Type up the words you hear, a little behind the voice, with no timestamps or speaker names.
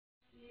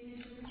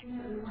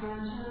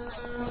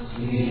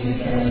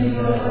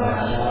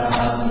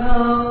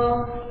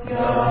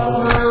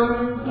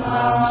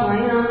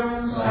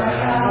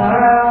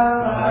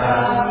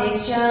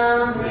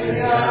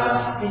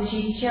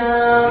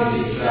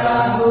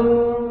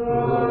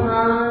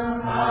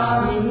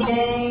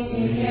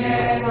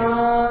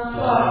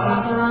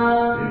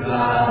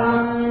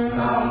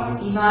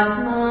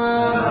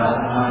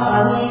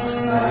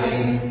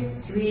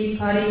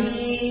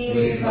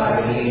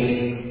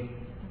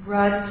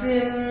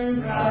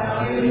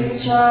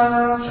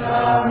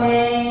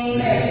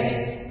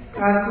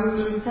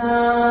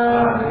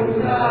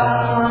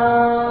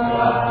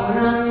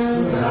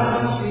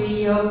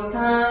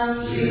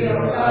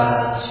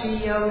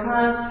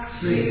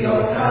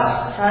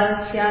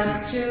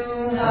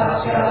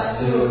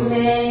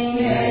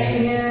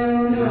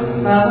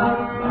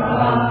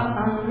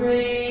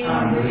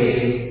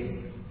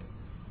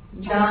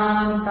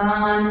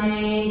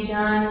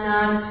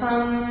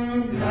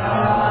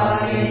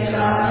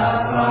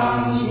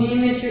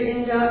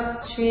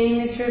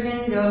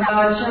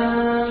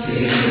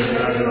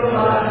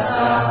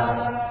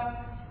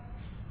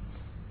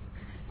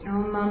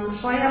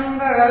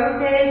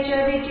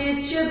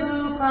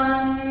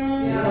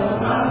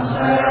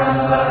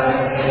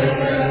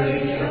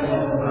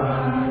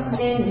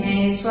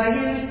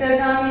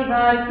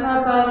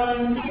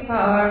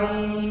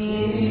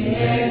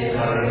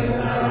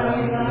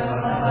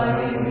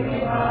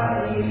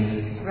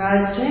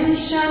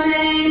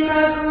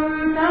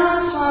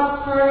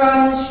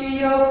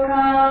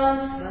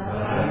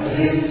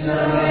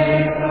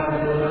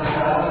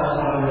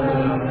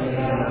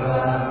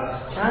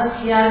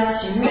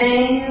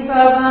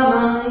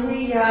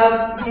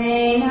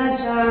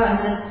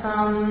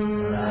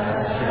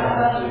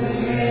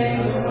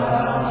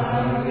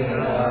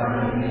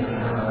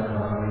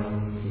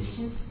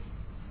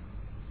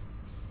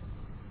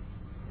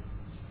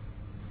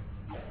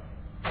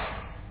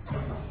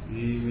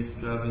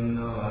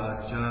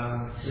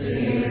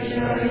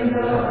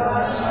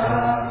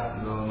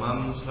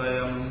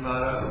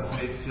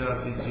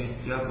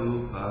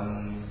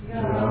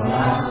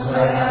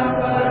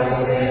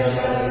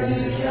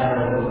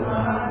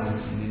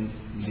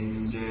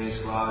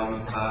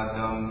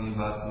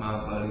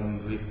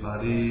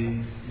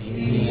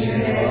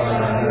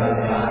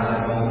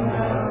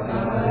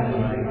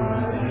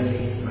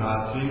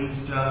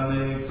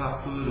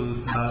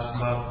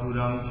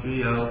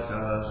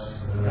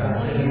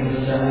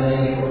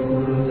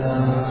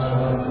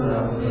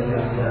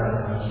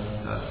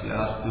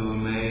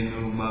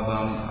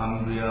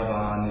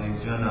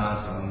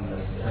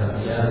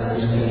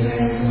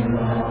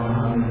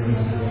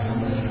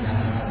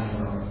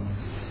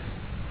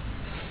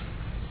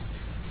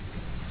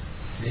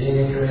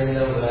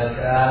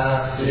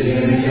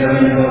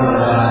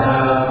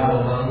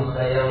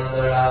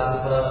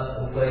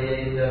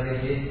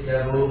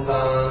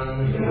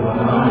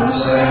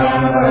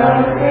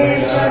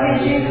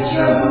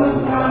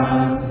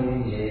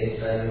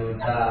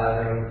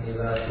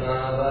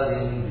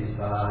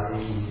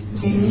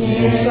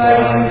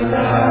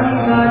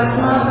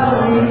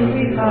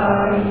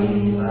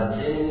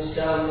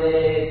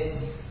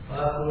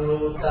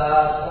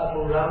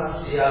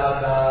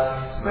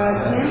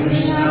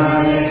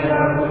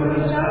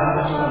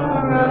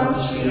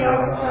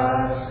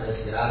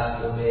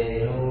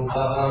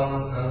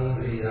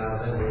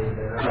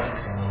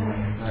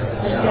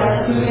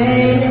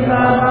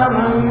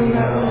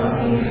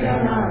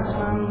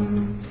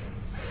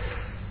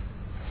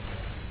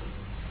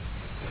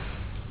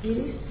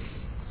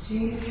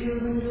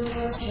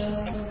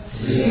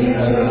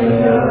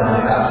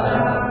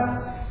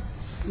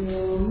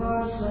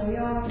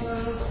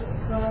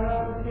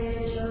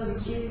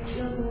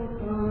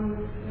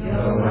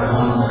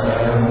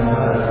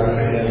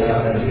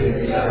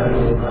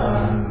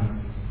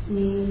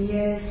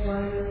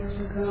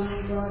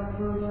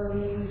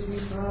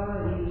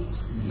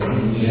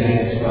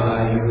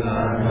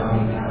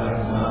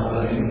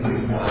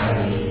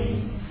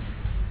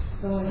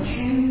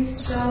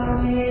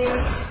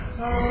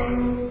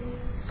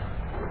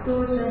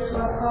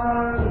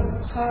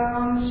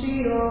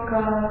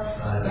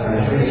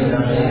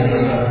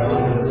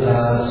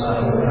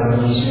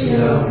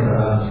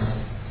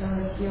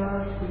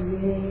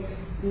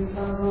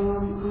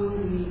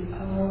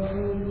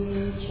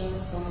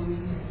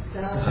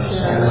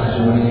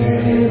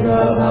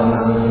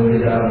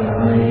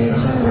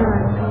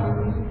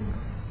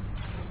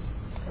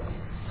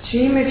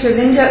Sri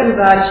Mitravinda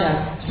Uvacha.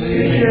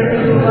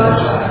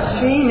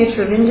 Sri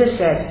Mitravinda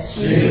said,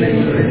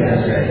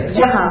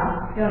 Yaha,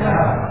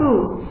 who,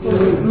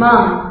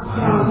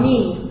 Mam, me,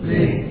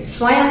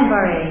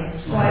 Swayamvare,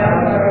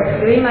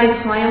 during my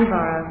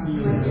Swayamvara,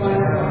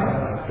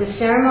 the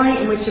ceremony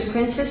in which a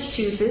princess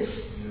chooses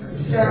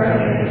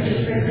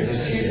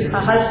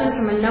a husband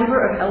from a number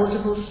of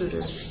eligible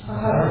suitors.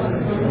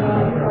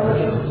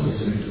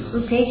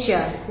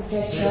 Upechya,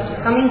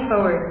 coming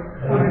forward.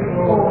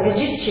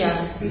 Vijitya,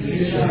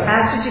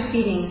 after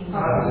defeating.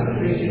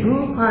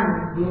 Rupan,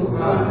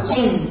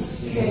 kings.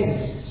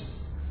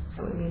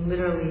 That would mean mean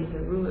literally the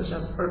rulers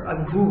of earth.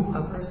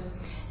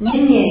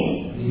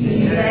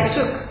 Ninye, that I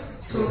took.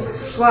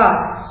 Swa,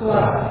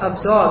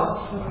 of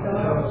dogs.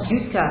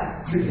 Yuta,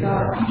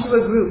 into a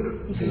group.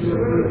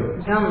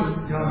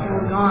 Dum,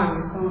 gone.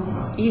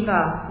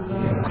 Iva,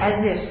 as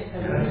if.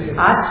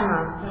 Atma,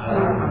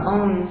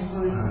 own.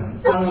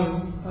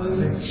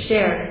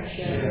 Share.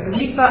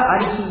 Lipa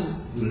Arhi,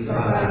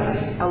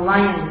 a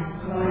lion.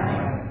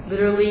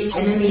 Literally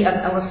enemy of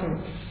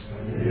elephants.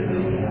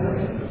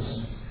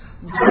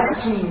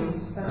 Bhatim,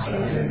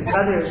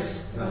 brothers.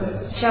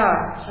 Cha,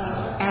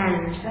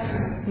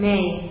 and,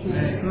 may,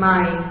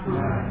 my,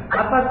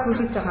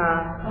 apakurutaha,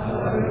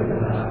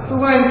 who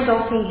were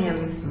insulting him,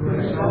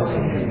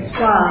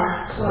 Swa,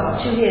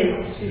 to his,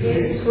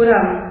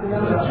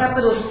 Puram,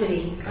 capital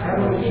city,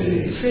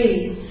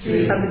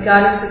 Sri, of the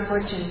goddess of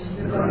fortune,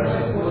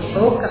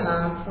 Okaha,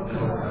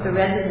 the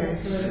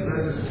residence,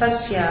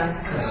 Satya,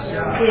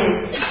 his,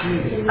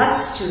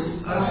 Astu,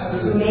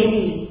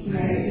 maybe,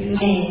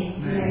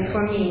 may,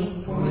 for me,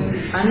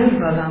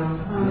 Anubhavam,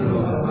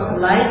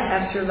 life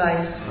after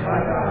life,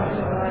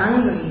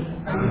 Angri,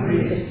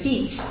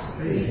 defeat,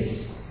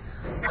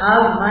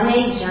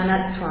 Avane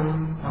Janatvam,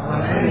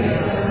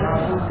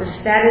 the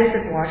status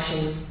of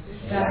washing.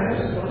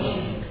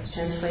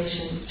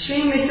 Translation. Sri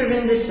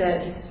Mitravinda said,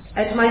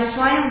 at my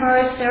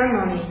Swayamvara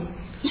ceremony,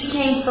 he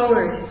came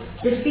forward,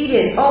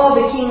 defeated all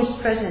the kings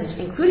present,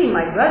 including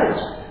my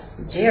brothers,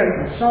 who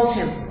dared insult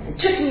him, and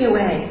took me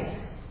away,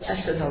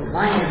 just as a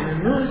lion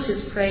removes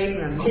his prey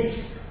from amidst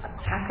a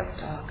pack of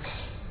dogs.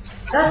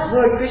 Thus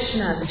Lord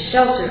Krishna, the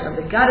shelter of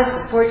the goddess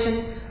of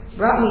fortune,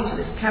 brought me to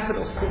this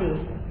capital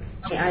city.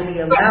 May I be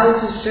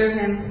allowed to serve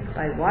him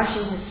by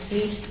washing his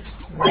feet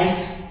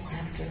life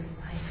after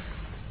life.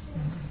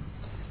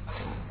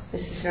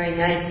 This is very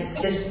nice.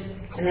 Just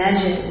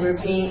imagine we're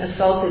being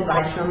assaulted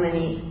by so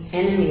many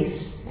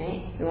enemies,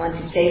 right? Who want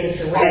to take us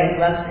away.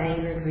 Lust,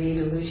 anger, greed,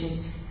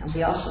 illusion. And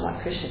we also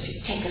want Krishna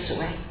to take us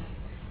away.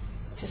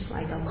 Just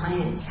like a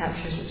lion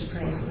captures its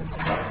prey from a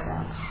pack of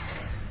dogs.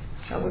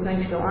 So we're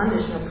going to go on.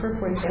 There's no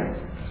purport there.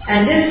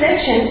 And this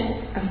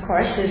section, of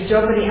course, is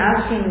Draupadi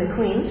asking the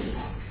queens,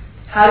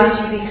 how did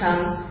you become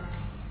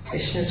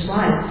Krishna's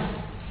wives?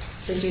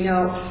 So you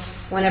know,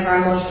 one of our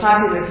most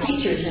popular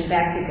features in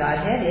Back to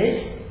Godhead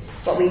is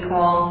what we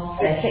call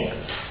the Hicks,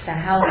 the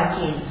How I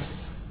Kings.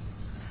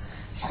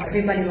 So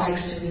everybody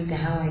likes to read the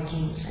How I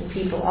Kings, and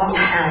people often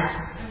ask,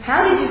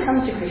 how did you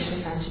come to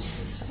Krishna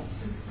consciousness? So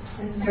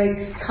it's a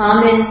very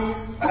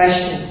common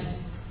question.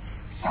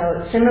 So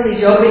similarly,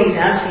 Draupadi is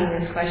asking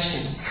this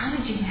question, how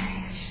did you marry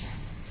Krishna?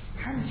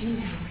 How did you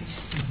marry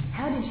Krishna?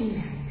 How did you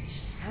marry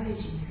Krishna? How did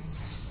you marry Krishna?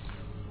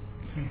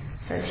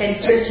 So it says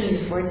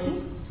 13 to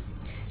 14.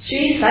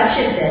 Sri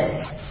Satya said,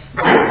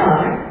 my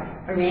father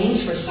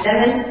arranged for 7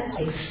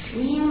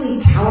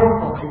 extremely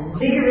powerful and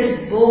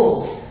vigorous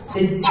bulls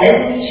with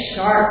deadly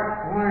sharp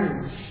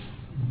horns.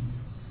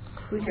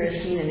 Who's ever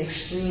seen an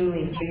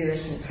extremely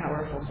vigorous and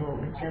powerful bull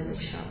with deadly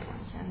sharp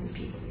horns? How many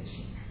people have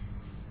seen that?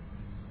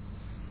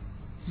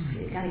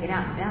 You've got to get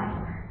out and about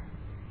more.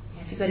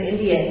 If you go to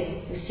India,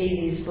 you see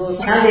these bulls.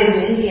 Nowadays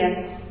in India,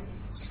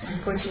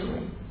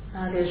 unfortunately,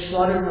 there's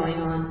slaughter going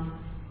on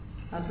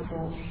of the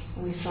bulls.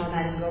 And we saw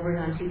that in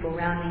Govardhan, people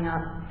rounding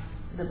up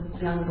the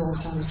young bulls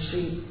on the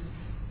street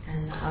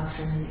and the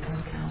oxen and the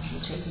old cows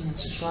and taking them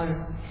to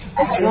slaughter.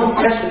 They won't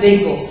touch the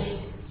big bulls.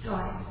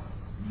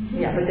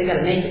 Yeah, but they got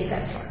to make it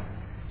that far.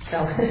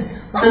 So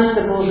once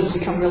the bulls have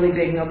become really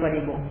big, nobody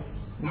will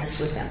mess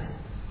with them.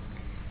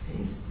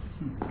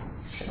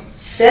 So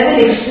 7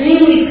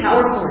 extremely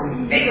powerful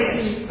and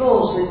vigorous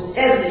bulls with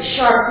deadly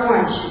sharp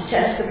horns to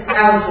test the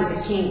prowess of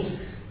the kings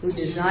who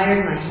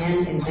desired my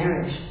hand in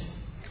marriage.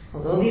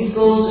 Although these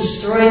bulls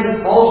destroyed the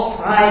false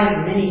pride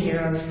of many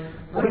heroes,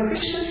 Lord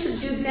Krishna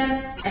subdued them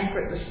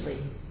effortlessly.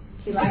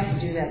 He likes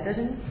to do that,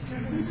 doesn't he?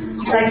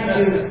 He likes to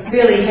do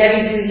really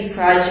heavy-duty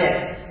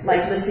projects,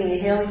 like lifting a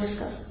hill. He just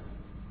goes,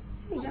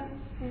 here you go.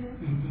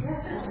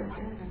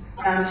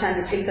 I'm trying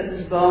to pick up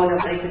this bow,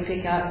 nobody could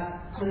pick up.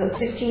 So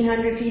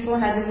 1,500 people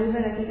had to move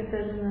it, I think it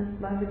says in the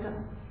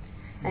Bhagavatam.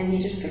 And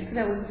he just picked it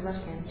up with his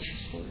left hand.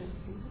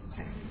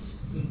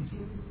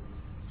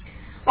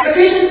 But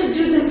Krishna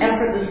subdued them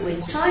effortlessly,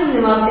 tying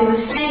them up in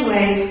the same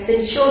way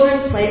that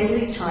children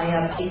playfully tie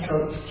up a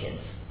goat's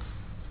kids.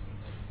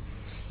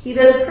 He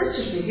does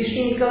purchase me. You've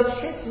seen goat's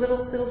kids,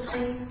 little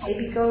tiny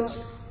baby goats?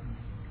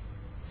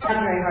 It's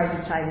not very hard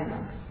to tie them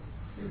up,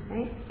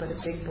 right? But a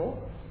big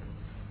bull.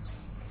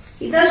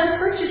 He thus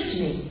purchased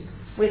me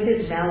with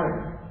his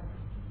valor.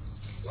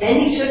 Then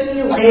he took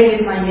me away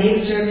with my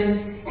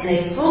maidservants and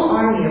a full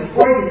army of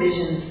 4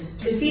 divisions,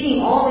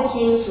 defeating all the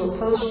kings who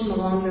opposed him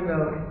along the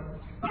road.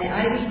 And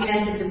I was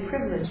granted the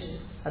privilege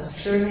of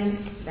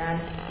serving that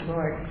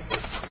Lord.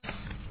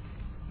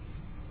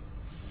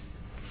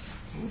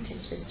 Okay,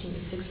 15 to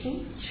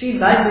 16. Sri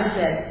Bhadra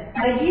said,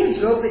 my dear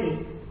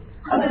Draupadi,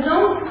 of his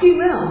own free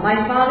will,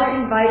 my father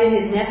invited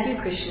his nephew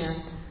Krishna,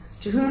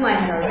 to whom I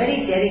had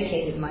already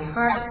dedicated my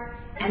heart,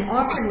 and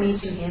offered me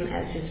to him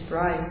as his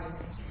bride.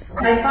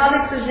 My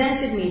father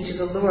presented me to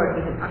the Lord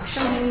with an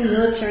Akshamini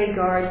military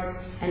guard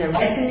and a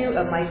retinue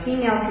of my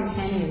female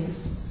companions.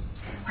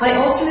 My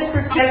ultimate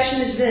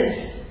perfection is this,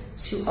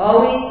 to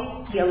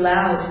always be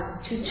allowed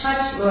to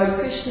touch Lord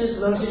Krishna's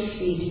lotus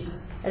feet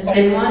as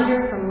I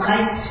wander from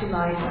life to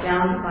life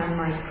bound by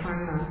my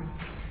karma.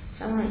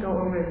 So I want to go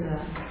over the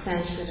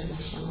Sanskrit of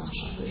this one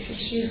also.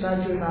 Shri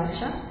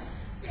Vajravacha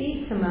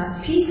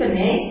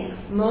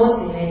Pitame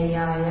Motine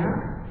Yaya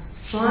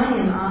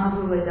Swayam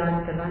Ahu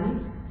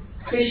Vadantavan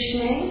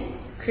Krishne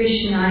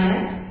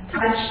Krishnaya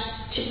Touch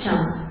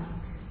Chittam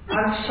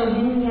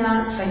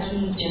Akshohinya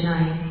Saki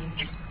Janai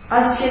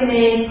Asya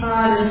Me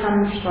Pada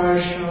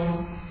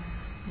Samsparsho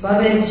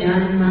Bhavet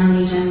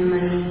Janmani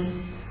Janmani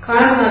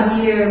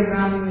Karma Vir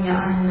Brahmya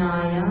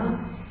Annaya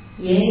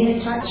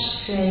Yena Touch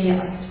Shreya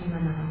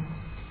Atmana.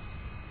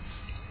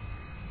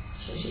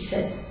 So she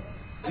said,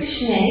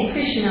 Krishne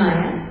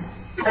Krishnaya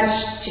Touch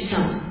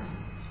Chittam.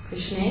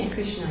 Krishne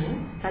Krishnaya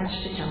Touch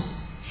Chittam.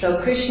 So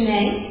Krishne,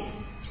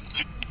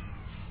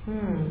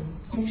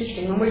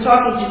 interesting. When we're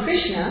talking to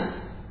Krishna,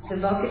 the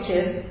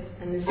vocative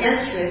and the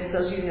Sanskrit,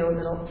 those of you who know a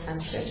little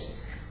Sanskrit.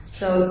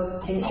 So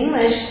in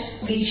English,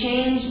 we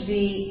change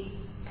the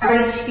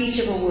part of speech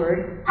of a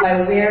word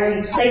by where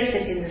we place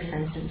it in the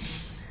sentence.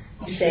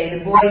 You say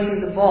the boy threw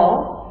the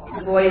ball,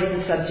 the boy is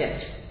the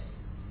subject.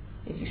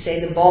 If you say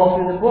the ball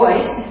threw the boy,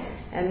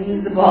 that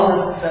means the ball is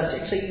the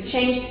subject. So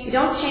you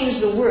don't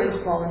change the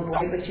words ball and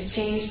boy, but you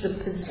change the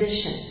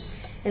position.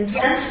 In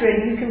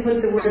Sanskrit, you can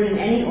put the word in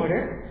any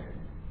order,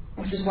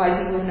 which is why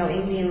people who know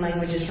Indian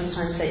languages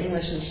sometimes say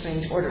English in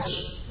strange orders.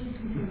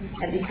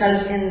 And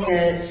because in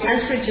the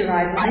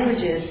Sanskrit-derived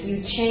languages,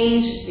 you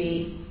change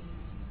the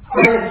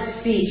part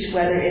of speech,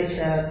 whether it's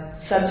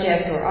a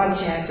subject or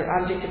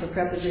object of a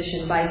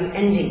preposition, by the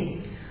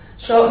ending.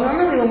 So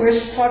normally when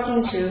we're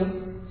talking to,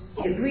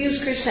 if we use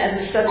Krishna as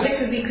the subject,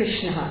 it would be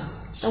Krishna.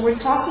 So we're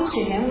talking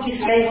to him, we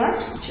say what?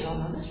 You should all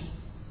know this.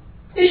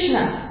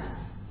 Krishna.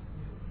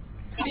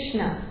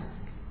 Krishna.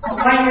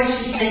 Why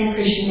is she saying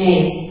Krishna?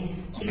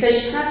 Because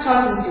she's not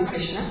talking to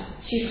Krishna,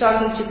 she's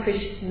talking to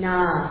Krishna.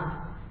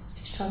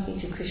 She's talking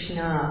to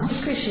Krishna.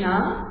 Who's Krishna?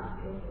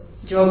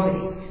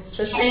 Draupadi.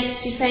 So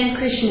she's saying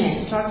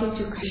Krishna, talking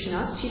to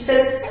Krishna. She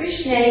says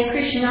Krishna,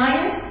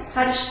 Krishnaya,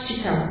 Touch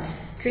Chittam.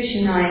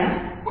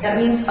 Krishnaya, that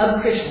means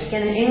of Krishna.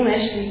 Again, in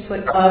English we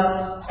put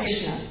of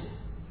Krishna.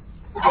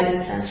 And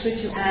in Sanskrit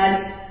you add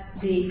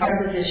the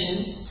preposition,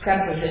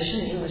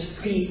 in English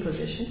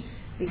preposition,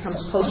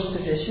 becomes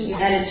postposition. You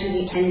add it to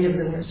the end of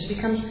the word. So it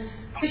becomes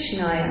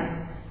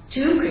Krishnaya,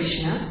 to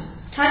Krishna,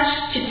 Touch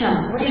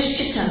Chittam. What does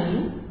Chittam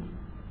mean?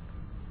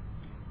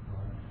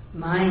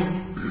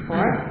 Mind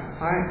or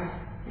heart.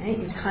 Right?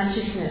 It's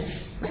consciousness.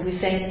 When we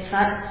say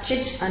Sat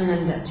Chit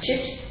Ananda,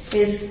 Chit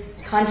is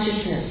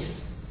consciousness,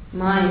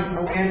 mind,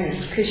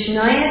 awareness.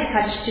 Krishnaya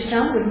Touch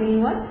Chittam would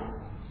mean what?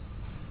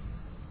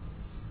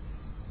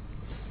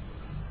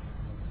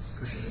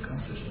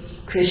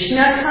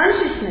 Krishna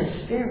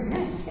consciousness. Very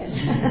nice. Yes.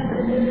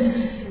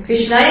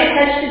 Krishnaya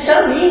Touch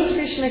Chittam means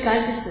Krishna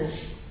consciousness.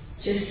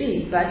 Just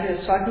see, Vajra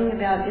is talking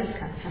about this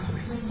concept.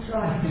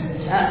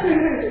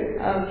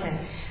 Okay.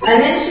 And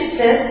then she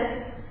says,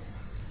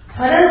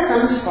 Pada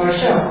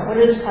Samsparsha. What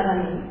does Pada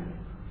mean?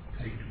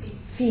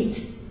 Feet.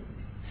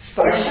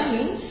 Sparsha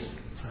means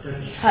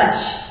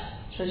touch.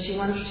 So she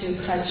wants to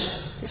touch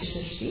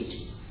Krishna's feet.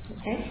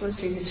 Okay, so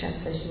let's read the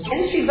translation.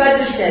 Then Sri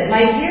Vajra said, My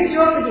dear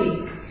Draupadi,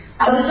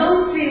 of his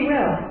own free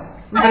will,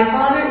 my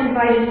father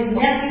invited his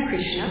nephew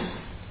Krishna,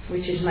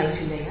 which is my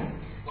Tuleya,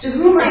 to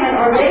whom I had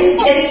already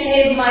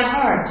dedicated my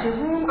heart. To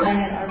whom I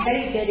had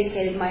already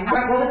dedicated my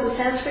heart. What was the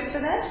Sanskrit for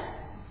that?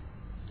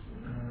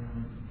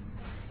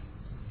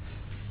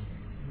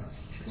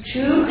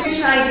 To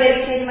Krishna I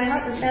dedicated my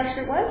heart. The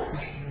Sanskrit was?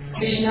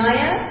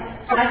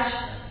 Krishnaya Touch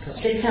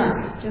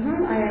Chittam. To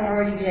whom I had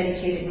already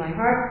dedicated my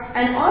heart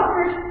and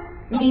offered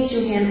me to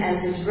him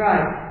as his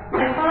bride.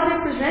 My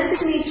father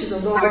presented me to the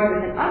Lord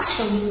with an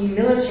Akshamini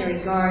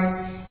military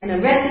guard and a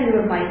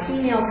retinue of my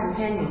female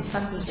companions,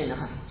 Sati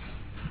Janai.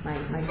 My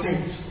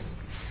friends.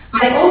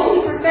 My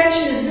ultimate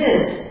perfection is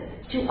this,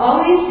 to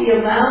always be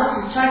allowed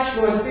to touch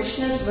Lord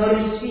Krishna's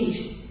lotus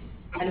feet.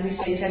 How do we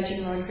say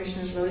touching Lord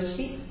Krishna's lotus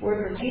feet?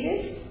 Word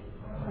repeated.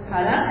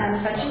 Pada,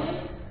 and touching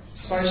it.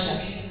 Sparsha.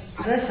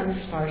 Pada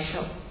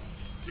samsparsha.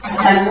 As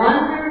I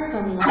wander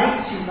from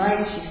life to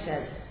life, she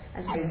said.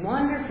 As I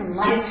wander from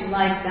life to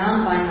life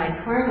bound by my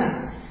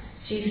karma.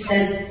 She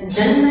says,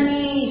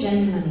 Janmani,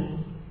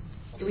 Janmani.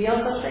 Do we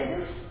also say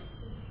this?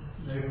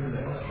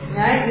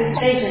 Right? We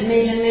say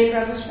Janme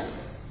Prabhu.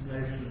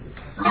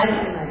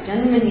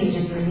 Janmani,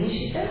 Janmani,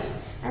 she says.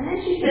 And then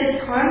she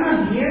says,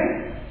 Karma Vir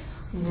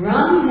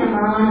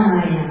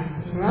Brahmanaya.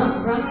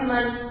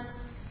 Brahman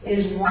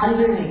is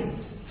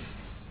wandering.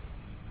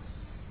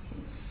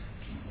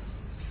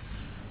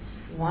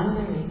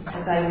 Wandering.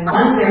 As I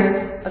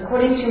wander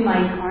according to my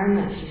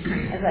karma, she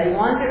says. As I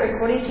wander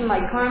according to my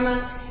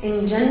karma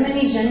in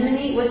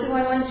Janmani, what do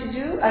I want to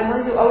do? I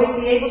want to always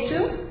be able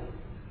to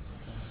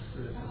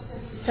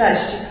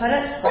touch.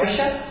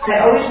 I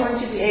always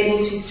want to be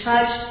able to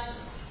touch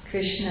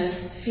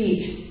Krishna's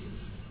feet.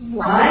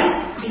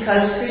 Why?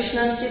 Because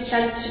Krishna's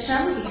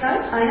chitam,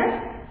 because I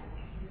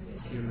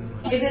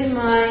have given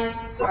my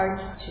heart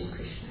to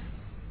Krishna.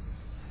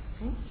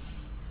 Okay?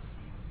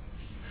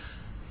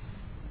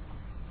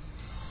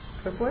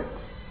 Purport?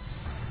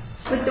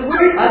 With the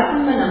word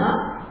Atmanaha,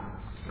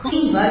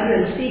 Queen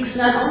Bhadra speaks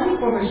not only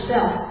for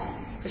herself,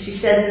 but she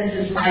says,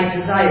 this is my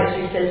desire.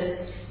 She says,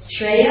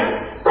 Shreya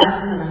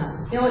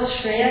Atmanaha. You know what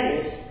Shreya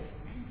is?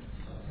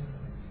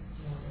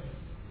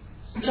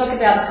 We talk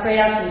about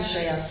Preyas and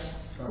Shreyas.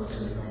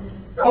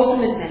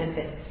 Ultimate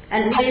benefit.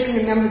 And now you can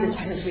remember this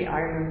because I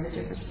remember the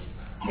difference.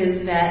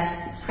 Is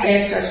that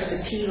Preya starts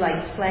with a P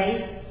like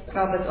play.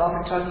 Prabhupada's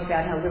often talking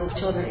about how little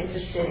children are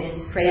interested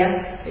in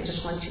Preya. They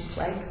just want to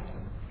play.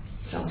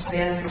 So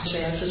Preya and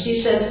Shreya. So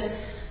she says,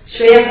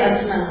 Shreya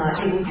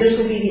Atmanaha. This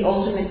will be the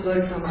ultimate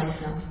good for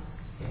myself.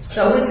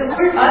 So with the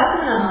word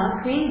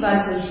Atmanaha, Queen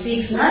Bhadra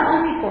speaks not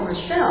only for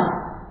herself,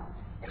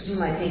 because you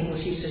might think,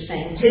 well, she's just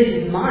saying, this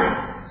is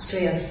mine.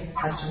 Shreya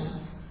Atmanaha.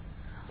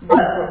 But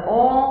for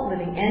all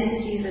living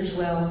entities as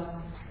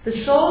well.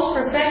 The soul's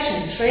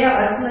perfection, Shreya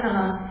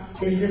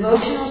Atmanaha, is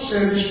devotional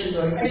service to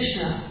Lord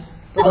Krishna,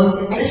 both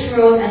in this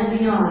world and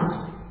beyond,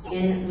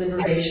 in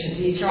liberation.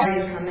 The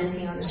Acharya is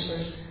commenting on this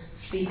verse,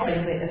 speak quite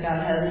a bit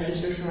about how this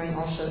is referring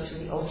also to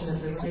the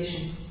ultimate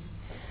liberation.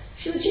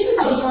 Srila Jiva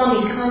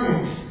Goswami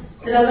comments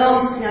that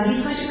although, now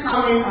he's going to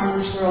comment on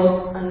this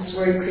world, on this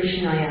word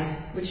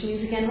Krishnaya, which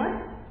means again what?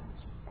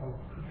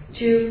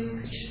 To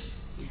Krishna.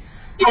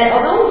 That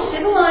although in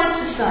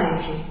civilized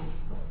society,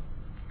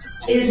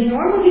 it is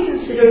normally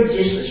considered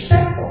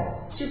disrespectful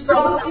to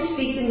publicly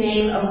speak the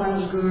name of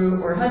one's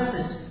guru or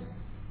husband.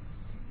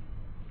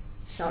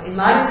 So in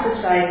modern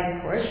society,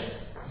 of course,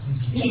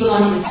 people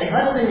don't even say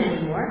husband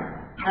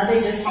anymore. Now they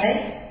just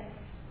say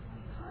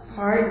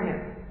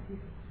partner.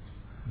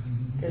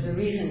 There's a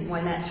reason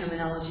why that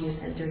terminology has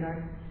entered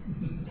our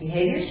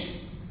behaviors.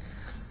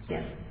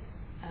 Yes.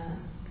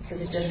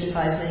 Because it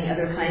justifies many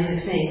other kinds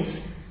of things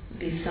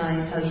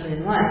besides husband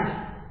and wife.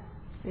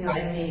 You know,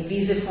 in the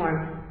visa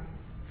form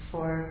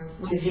for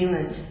New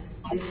Zealand,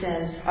 it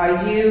says,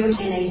 are you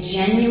in a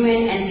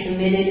genuine and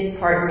committed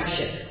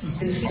partnership?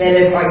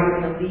 Instead of, are you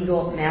in a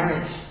legal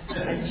marriage?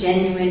 A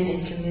genuine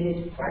and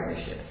committed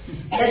partnership.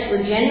 Yes,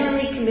 we're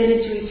genuinely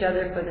committed to each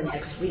other for the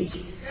next week.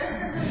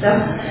 So,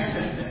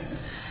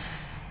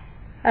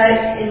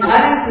 in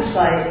modern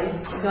society,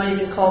 we don't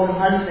even call them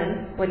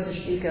husband, what to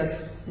speak of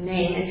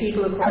name, and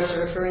people, of course,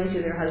 are referring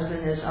to their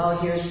husband as, oh,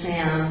 here's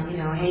Sam, you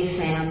know, hey,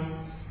 Sam.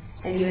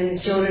 And even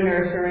children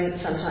are referring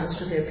sometimes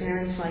to their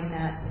parents like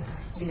that.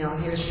 You know,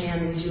 here's Sam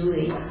and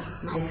Julie,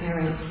 my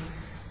parents.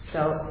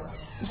 So,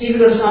 Jiva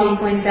Goswami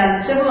points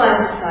out, in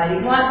civilized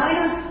society,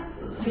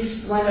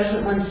 why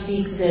doesn't one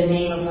speak the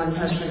name of one's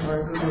husband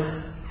or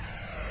guru?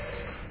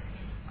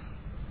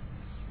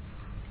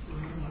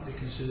 They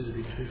consider to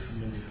be too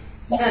familiar.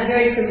 Yeah,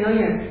 very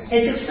familiar.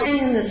 It's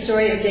explained in the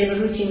story of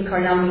Devahuti and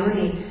Kardama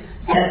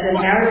that the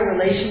marital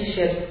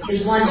relationship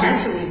is one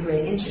naturally of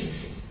great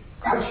intimacy.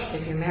 Of course,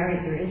 if you're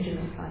married, you're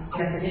intimate by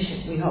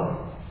definition, we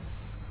hope.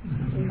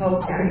 We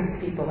hope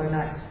married people are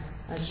not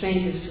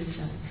strangers to each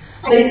other.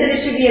 But he said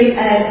it should be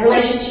a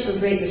relationship of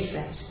great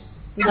respect,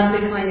 not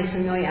the kind of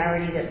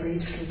familiarity that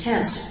breeds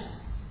contempt.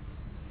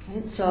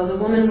 Okay? So the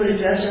woman would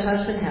address her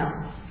husband how?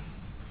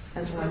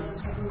 As what?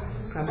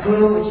 Prabhu,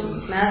 which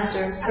means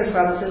master. Of course,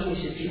 Prabhu says we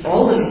should see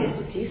all living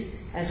entities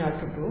as our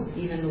Prabhu,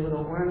 even the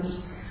little worms.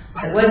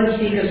 But when you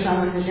speak of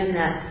someone who's in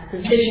that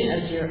position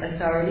as your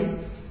authority,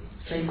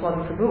 so you call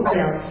them Prabhu, what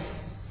else?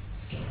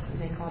 What do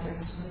they call their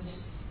husband?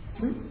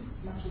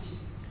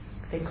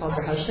 They call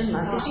their husband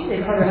Mataji.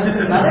 They call their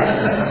husband mother.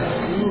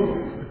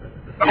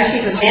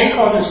 Actually, if a man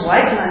calls his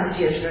wife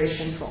Mataji, it's very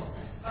sinful,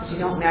 because you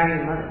don't marry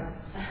your mother.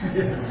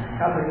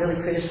 Prabhupada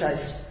really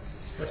criticized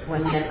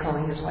one man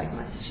calling his wife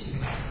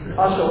Mataji.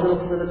 Also, a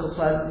little political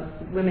plug,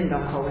 women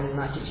don't call women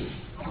Mataji.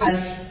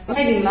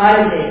 Maybe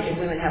modern days, if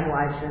women have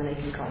wives, then they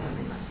can call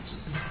women Mataji.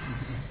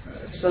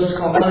 You're supposed to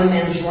call another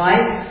man's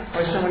wife,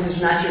 or someone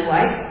who's not your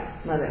wife,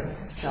 mother.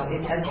 So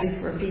it has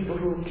been for people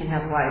who can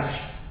have wives.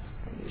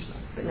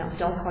 But no,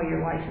 don't call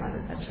your wife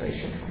mother. That's very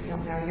sinful. You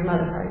don't marry your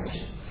mother, Hare.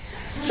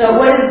 So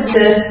what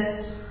does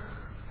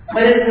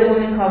the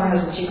woman call her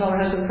husband? She call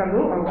her husband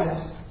Prabhu or what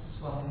else?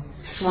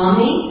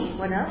 Swami.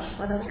 What else?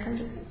 What other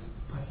kinds of things?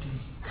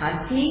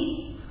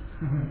 Pati.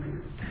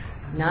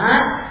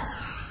 Not.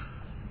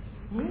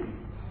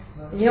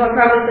 You know what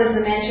Prabhupada says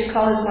the man should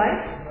call his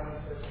wife?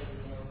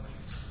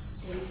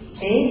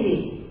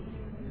 Daisy.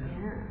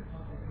 Yeah.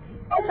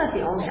 That's not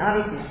the only,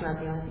 obviously it's not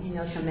the only. You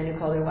know, some men who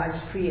call their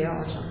wives Priya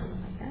or something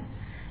like that.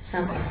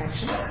 Some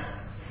affection.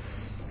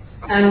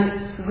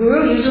 Guru,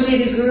 usually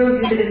the guru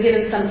is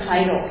given some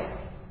title.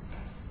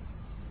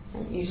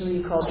 And usually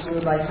you call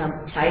Guru by some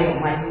title.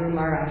 My Guru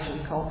Maharaj,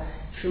 we call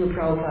Srila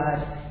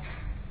Prabhupada.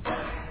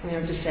 We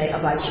don't just say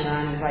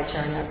Abhaicharan,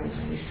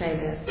 we say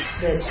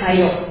the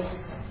title.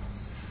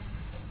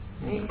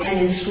 Right? And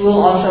in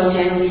school also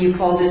generally you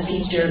call the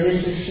teacher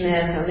Mrs.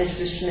 Smith or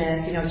Mr.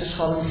 Smith, you don't just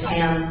call them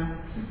Sam.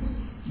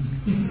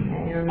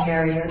 And in or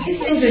marry. These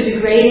things are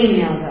degrading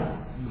now, though.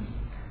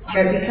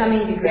 They're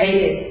becoming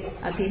degraded.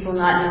 People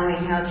not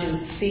knowing how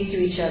to speak to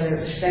each other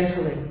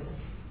respectfully.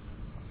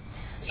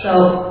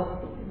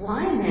 So,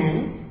 why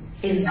then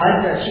is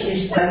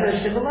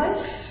Bhadra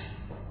civilized?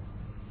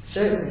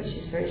 Certainly,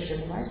 she's very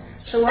civilized.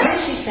 So why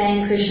is she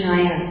saying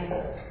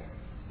Krishnaya?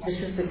 This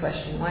is the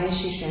question. Why is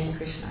she saying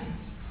Krishnaya?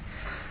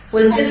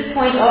 Was this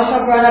point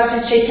also brought up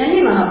to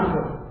Chaitanya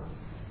Mahaprabhu?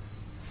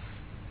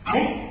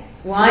 Okay?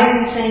 Why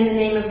are you saying the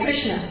name of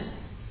Krishna?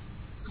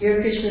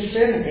 You're Krishna's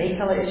servant.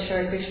 Ekala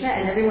Ishvara Krishna,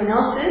 and everyone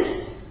else is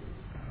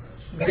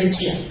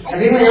Vrija.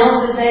 Everyone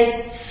else is a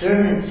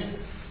servant.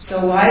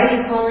 So why are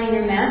you calling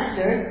your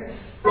master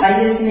by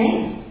his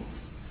name?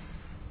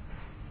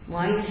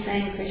 Why are you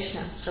saying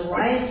Krishna? So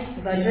why is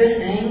Bhadra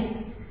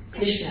saying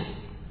Krishna?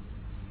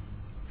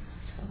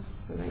 So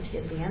we're going to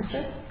get the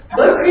answer.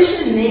 Lord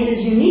Krishna's name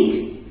is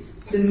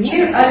unique. The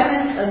mere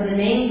utterance of the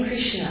name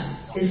Krishna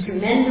is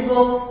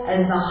commendable as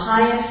the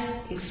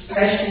highest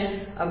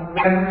expression of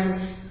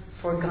reverence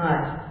for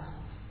God.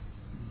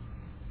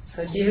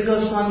 So Jiva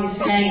Goswami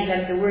is saying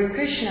that the word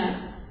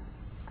Krishna,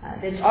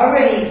 that's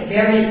already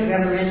very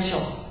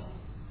reverential.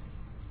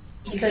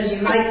 Because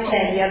you might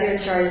say, the other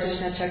acharyas,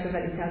 Krishna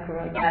Chakravarti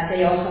Thakur, like that,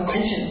 they also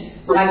mention,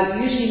 well, I would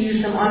usually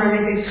use some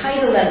honorific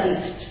title at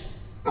least,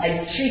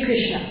 like Sri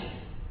Krishna,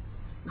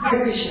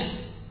 Hare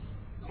Krishna,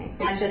 okay?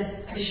 Not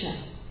just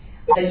Krishna.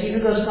 But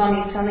Jiva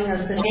Goswami is telling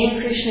us the name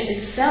Krishna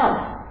itself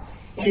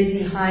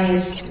is the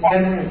highest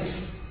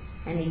reverence.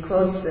 And he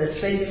quotes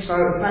the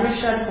Svetasvara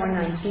Upanishad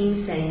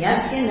 4:19 saying,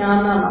 Yasya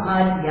Nama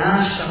Mahad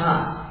Yashaha.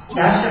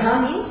 Yashaha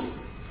means,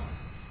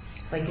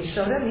 like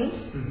Yashoda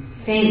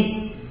means,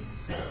 fame.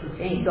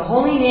 The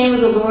holy name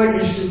of the Lord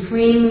is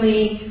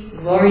supremely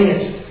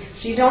glorious.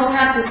 So you don't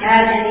have to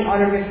add any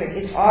honorific.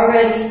 It's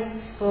already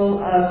full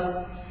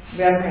of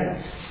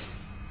reverence.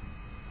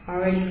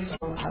 Already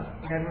full of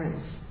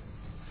reverence.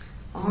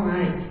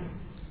 Alright.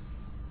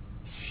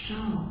 So,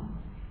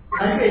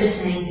 Bhadra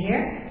is saying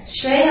here,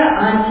 Shreya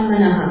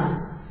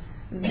Antamanaha.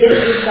 This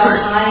is the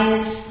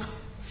highest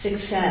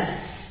success.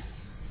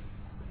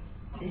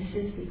 This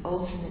is the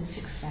ultimate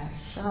success.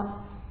 So,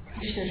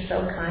 Krishna is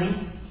so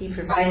kind. He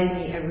provided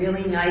me a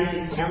really nice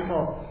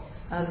example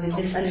of the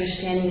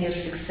misunderstanding of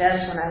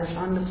success when I was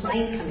on the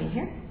plane coming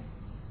here.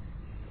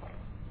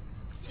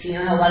 Do you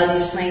know how a lot of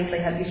these planes,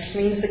 they have these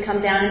screens that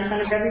come down in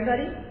front of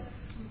everybody?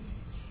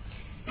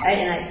 Right?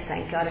 And I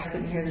thank God I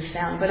couldn't hear the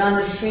sound. But on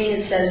the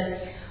screen it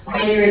says,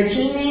 when you're a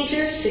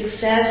teenager,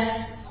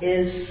 success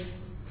is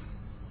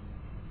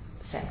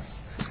sex.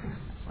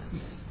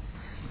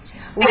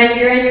 When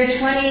you're in your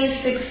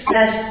 20s,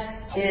 success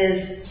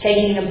is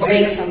taking a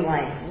break from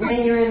life.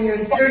 When you're in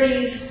your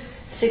 30s,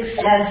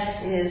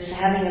 success is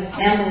having a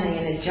family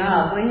and a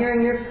job. When you're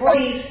in your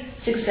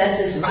 40s, success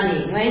is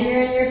money. When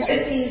you're in your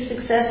 50s,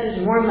 success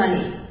is more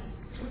money.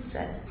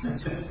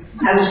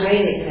 I was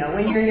rating,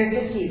 when you're in your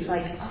 50s,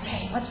 like,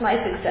 okay, what's my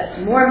success?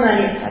 More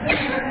money.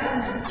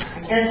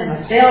 I guess I'm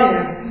a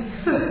failure.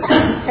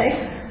 Okay?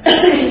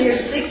 In your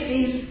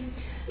 60s,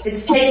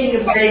 it's taking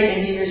a break,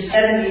 and in your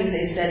 70s,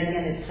 they said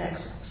again, it's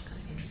sex.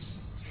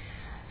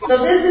 So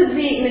this is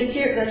the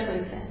material, that's what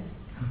it said.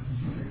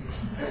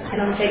 I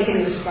don't take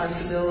any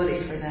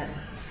responsibility for that.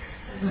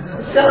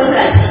 So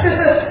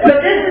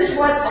this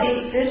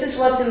is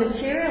what the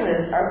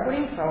materialists are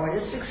putting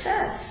forward as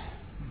success.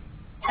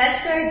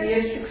 That's their idea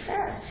of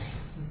success.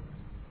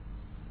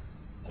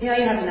 You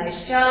have a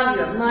nice job,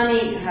 you have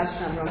money, you have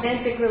some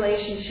romantic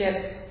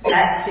relationship,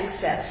 that's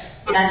success.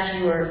 That's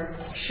your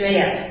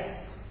Shreya.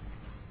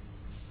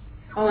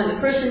 Oh, and the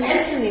person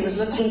next to me was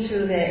looking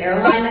through the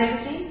airline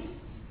magazine,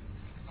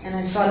 and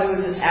I saw there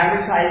was this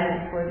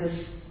advertisement for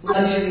this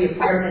luxury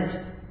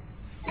apartment,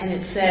 and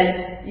it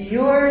said,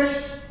 yours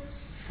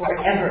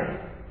forever.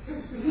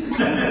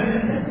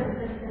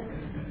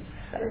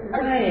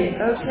 Right,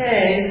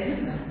 okay,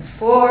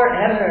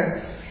 forever.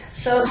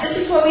 So this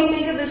is what we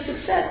think of as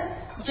success.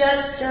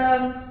 Just,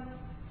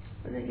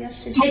 was it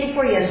yesterday? Day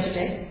before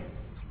yesterday,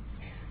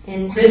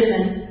 in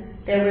Brisbane,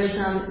 there were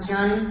some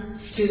young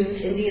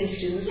students, Indian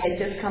students, they had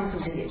just come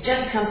from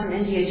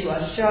India to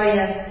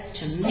Australia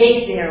to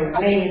make their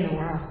way in the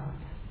world.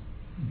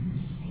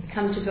 They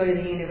come to go to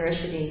the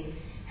university,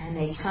 and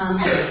they come,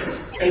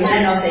 they want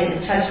to know if they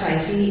can touch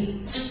my feet.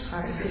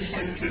 Hare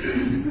Krishna.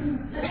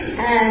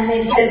 And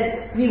they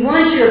said, we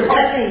want your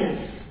blessings.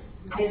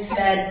 I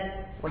said,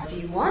 what do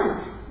you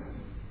want?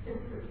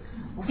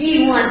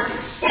 We want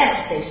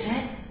success, they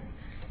said.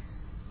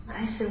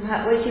 I said,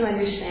 what do you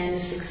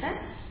understand as success?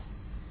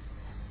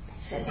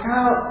 They said,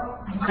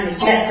 well, we want to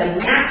get the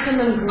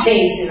maximum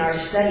grades in our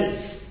studies.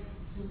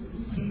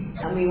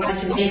 And we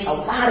want to make a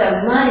lot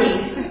of money.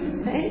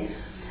 Okay?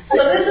 So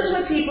this is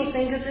what people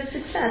think is a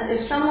success.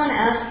 If someone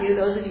asks you,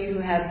 those of you who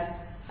have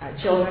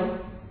children,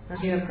 some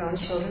of you have grown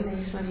children,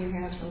 maybe some of you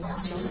here have some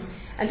grown children,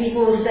 and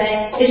people will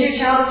say, is your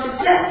child a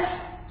success?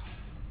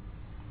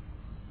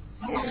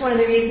 It's one of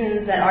the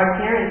reasons that our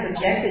parents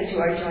objected to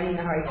our joining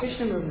the Hare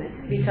Krishna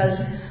movement, because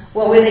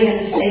what were they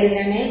going to say to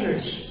their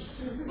neighbors?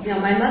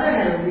 My mother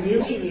had a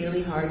really,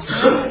 really hard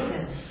time with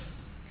this.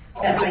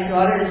 that my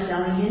daughter is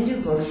selling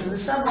Hindu books in the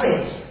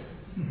subways.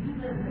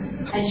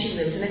 And she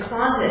lives in a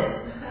closet.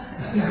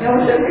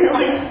 Was it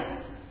really?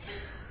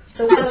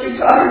 So what's your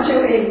daughter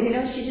doing?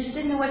 She just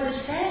didn't know what to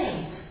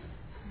say.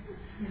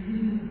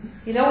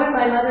 When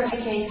my mother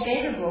became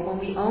favorable, when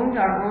we owned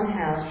our own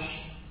house,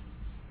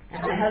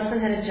 and my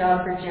husband had a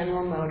job for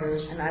General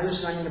Motors, and I was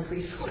running a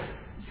preschool.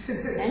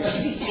 And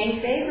she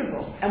became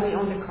favorable, and we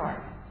owned a car.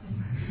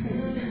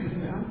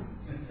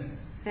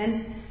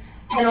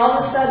 And all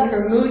of a sudden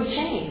her mood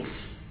changed,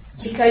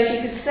 because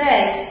she could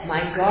say,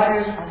 my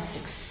daughter's a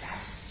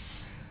success.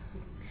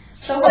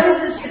 So what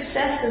is a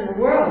success in the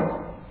world?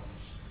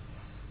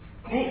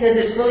 Right? Does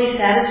it fully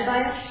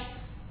satisfy us?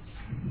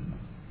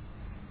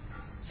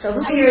 So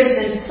who here has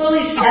been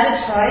fully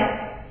satisfied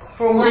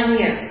for 1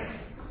 year?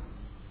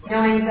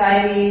 No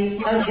anxieties,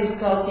 no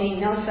difficulty,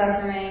 no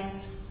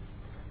suffering.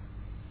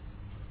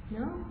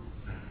 No?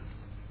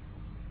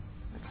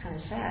 That's kind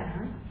of sad,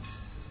 huh?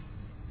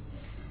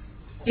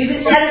 You've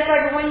been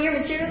satisfied for 1 year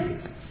materially?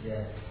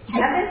 Yeah.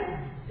 You haven't?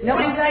 No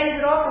anxieties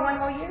at all for 1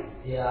 whole year?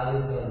 Yeah, I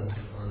lived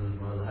on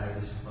one of the high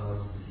risk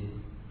farms in the city.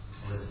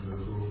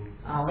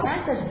 Oh, well,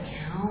 that doesn't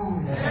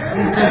count.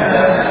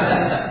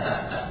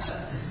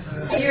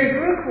 You're a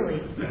Gurukuli.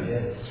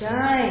 Yeah.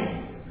 Jai.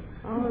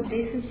 Oh,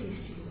 obeisances to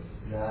you.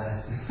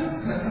 Nice.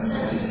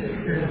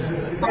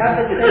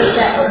 Prophet says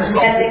that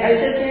I was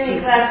just hearing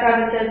in class,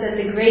 Prophet says that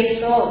the great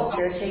souls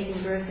are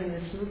taking birth in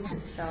this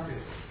movement. So,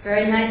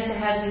 very nice to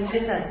have you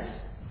with us.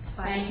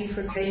 Thank you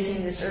for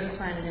gracing this earth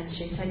planet and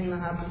Chaitanya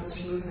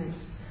Mahaprabhu's movement.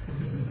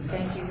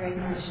 Thank you very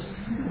much.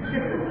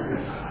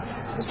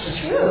 It's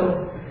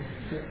true.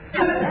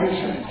 It's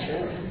actually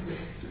true.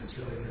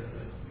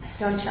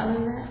 Don't tell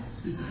him that.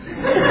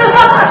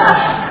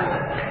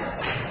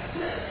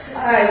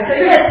 Alright, so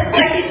yes,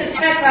 actually the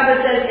Smack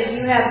Prabhupada says if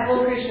you have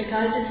full Krishna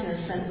consciousness,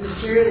 then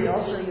materially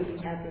also you'll be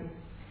happy.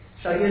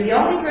 So you're the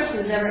only person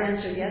who's ever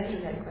answered yes to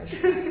that question.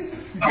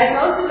 And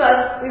most of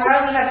us, we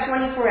hardly have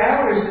 24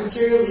 hours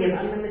materially of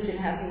unlimited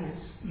happiness.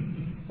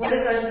 What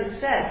is our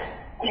success?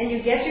 And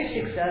you get your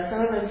success.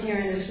 Some of us here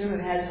in this room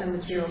have had some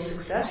material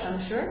success,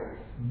 I'm sure.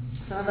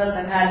 Some of us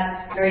have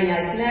had very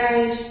nice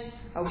marriage,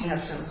 or we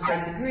have some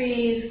high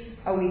degrees,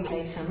 or we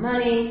pay some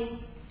money.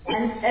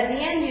 And at the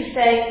end you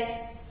say,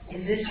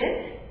 is this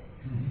it?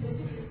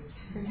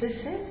 Is this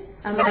it?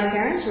 My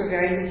parents were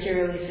very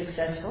materially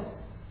successful.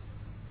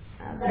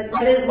 But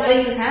what do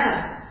you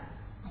have?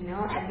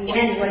 At the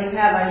end, what you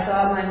have, I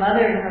saw my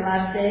mother in her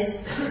last days.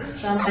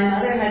 So my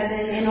mother had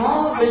been, in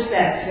all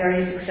respects,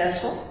 very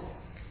successful.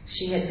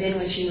 She had been,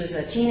 when she was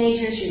a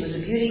teenager, she was a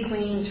beauty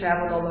queen,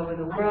 traveled all over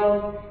the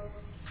world.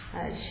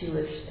 She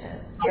was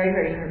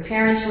her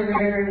parents were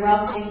very, very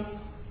wealthy.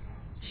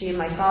 She and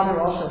my father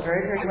were also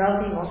very, very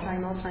wealthy,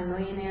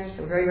 multi-millionaires.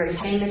 They were very, very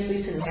famous, at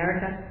least in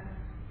America.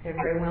 They're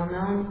very well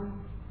known.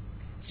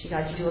 She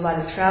got to do a lot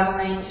of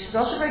traveling. She was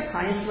also a very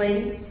pious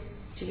lady.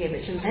 She gave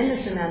a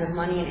tremendous amount of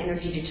money and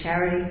energy to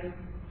charity.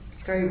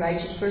 Very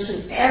righteous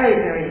person, very,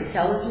 very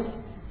intelligent,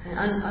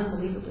 and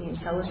unbelievably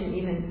intelligent.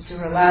 Even to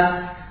her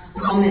last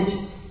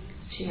moment,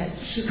 she had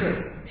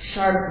super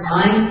sharp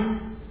mind.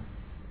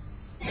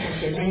 And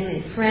she had many,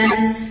 many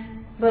friends.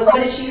 But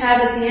what did she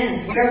have at the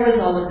end? Where was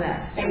all of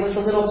that? There was a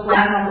little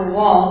plaque on the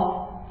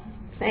wall.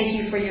 Thank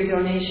you for your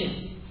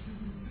donation.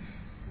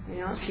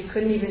 She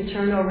couldn't even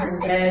turn over in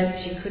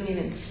bed. She couldn't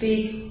even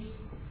speak.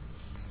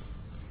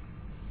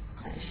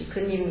 She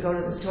couldn't even go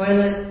to the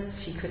toilet.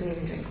 She couldn't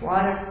even drink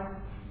water.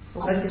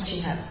 But what did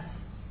she have?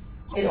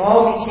 It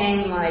all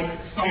became like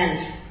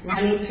sand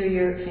running through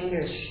your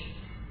fingers.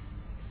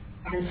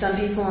 And some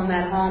people in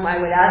that home, I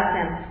would ask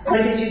them,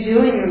 what did you do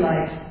in your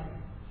life?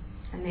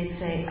 And they'd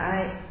say,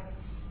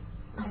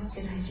 what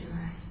did I do?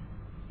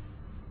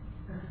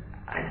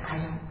 I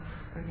don't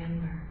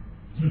remember.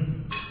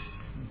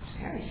 It's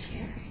very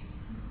scary.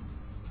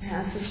 I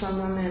asked this one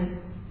woman,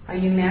 are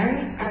you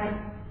married?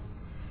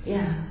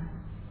 Yeah.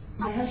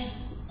 My husband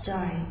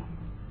died.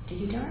 Did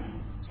you die?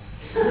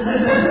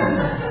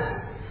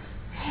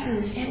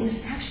 It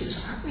was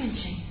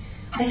heart-wrenching.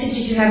 I said,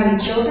 did you have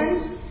any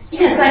children?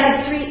 Yes, I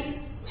had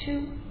 2.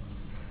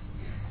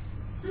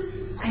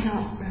 I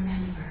don't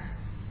remember.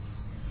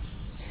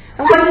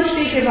 I want to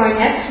speak of our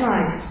next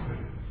life,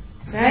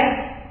 right?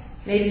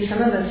 Maybe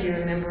some of us here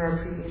remember our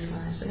previous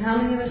lives, but how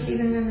many of us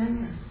even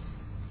remember?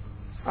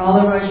 All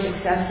of our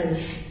successes.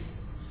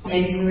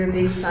 Maybe you were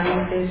big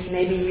scientists,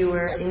 maybe you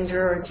were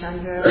Indra or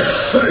Chandra,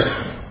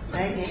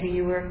 right? Maybe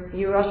you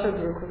were also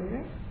Gurukuli,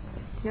 right?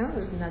 No,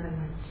 there's another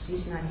one.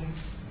 He's not here.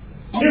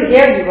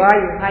 There you are,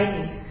 you're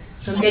hiding.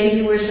 So maybe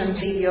you were some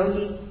big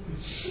yogi.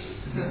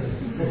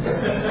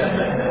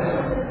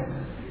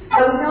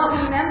 But we don't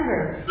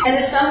remember. And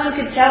if someone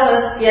could tell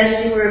us,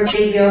 yes, you were a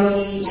big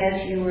yogi,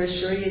 yes, you were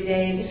Surya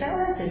Dev, we say, oh,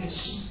 that's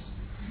interesting.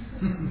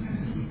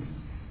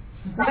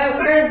 But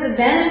where is the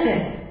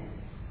benefit?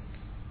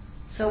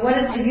 So what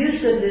is the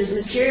use of this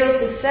material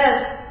success?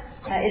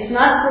 It's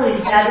not fully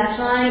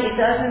satisfying. It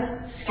doesn't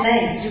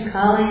say,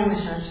 Dukali and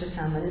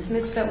Shashvatama. It's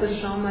mixed up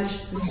with so much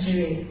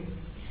misery.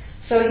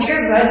 So here,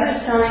 Brother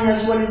is telling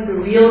us what is the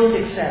real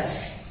success.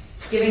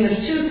 giving us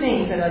two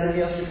things that are the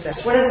real success.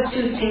 What are the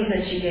two things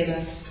that she gave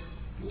us?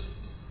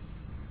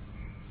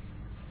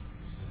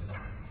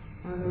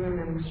 Who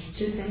remembers?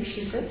 Two things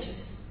she said?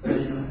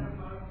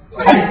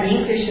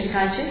 Being Krishna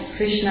conscious,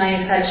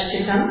 Krishnaya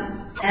Kachchitam,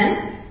 and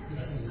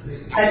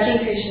touching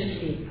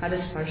Krishna's feet.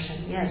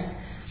 Hadasparsha, yes.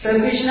 So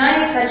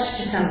Krishnaya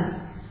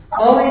Kachchitam,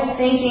 always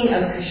thinking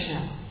of Krishna.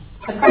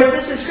 Of course,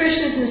 this is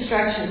Krishna's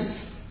instructions.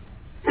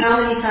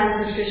 How many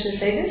times does Krishna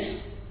say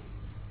this?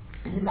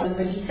 In the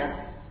Bhagavad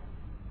Gita?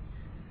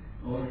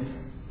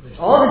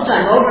 All the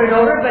time, over and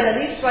over, but at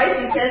least twice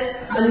he says,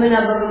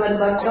 Manmana Bhagavad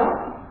Bhakto,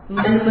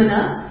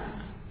 Manmana.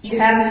 You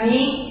have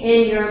me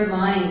in your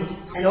mind.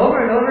 And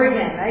over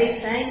again,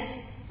 right?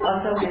 Saying,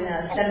 also in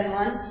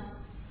 7.1,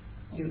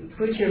 you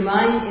put your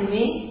mind in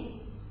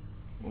me.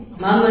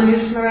 Mama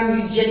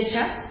Nusmaram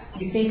Yujitcha.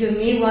 You think of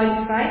me while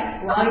you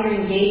fight, while you're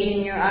engaging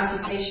in your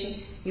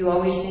occupation. You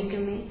always think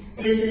of me.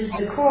 This is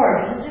the core,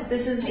 isn't it?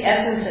 This is the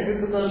essence that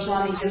Rupa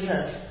Goswami gives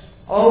us.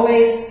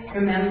 Always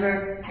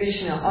remember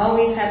Krishna.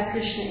 Always have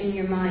Krishna in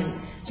your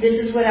mind.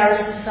 This is what our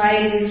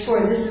society is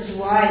for. This is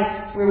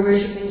why we're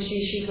worshipping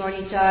Shri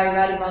Gaurnitai,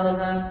 Radha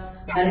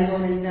Vallabha, Radha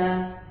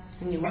Govinda,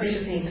 and you're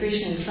worshipping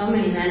Krishna in so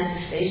many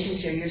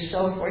manifestations here. You're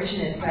so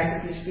fortunate,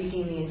 practically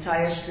speaking, the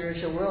entire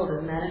spiritual world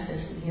is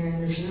manifesting here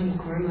in this room.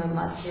 Kurma,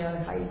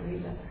 Matsya,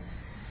 Haigriva,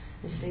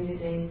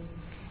 Nisringadev,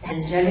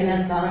 and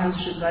Jagannath, Balaram,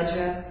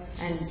 Subhadra,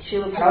 and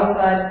Srila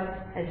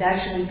Prabhupada has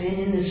actually been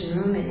in this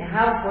room. And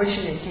how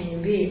fortunate can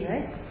you be,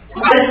 right?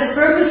 What is the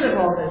purpose of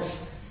all this?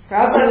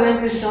 Prabhupada went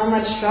through so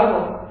much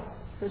trouble.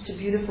 Such a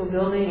beautiful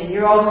building, and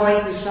you're all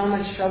going through so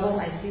much trouble.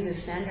 I see the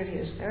standard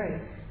here is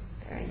very,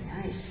 very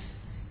nice.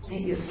 I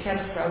think you've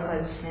kept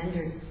Prabhupada's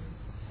standard.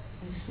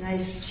 It's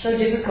nice. So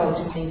difficult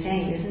to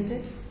maintain, isn't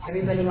it?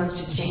 Everybody wants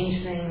to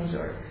change things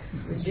or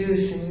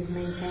reduce, and you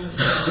maintain.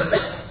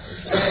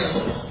 It's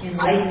very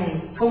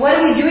enlightening. But what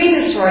are we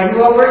doing this for? Are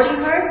you all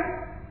working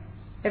hard?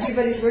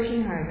 Everybody's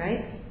working hard,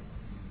 right?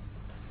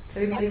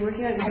 Everybody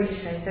working hard? What do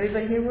you say? Is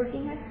everybody here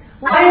working hard?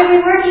 Why are we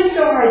working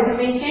so hard to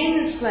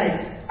maintain this place?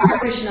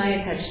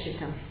 Krishnaya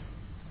Kachchitam.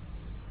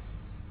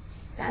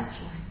 That's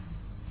why.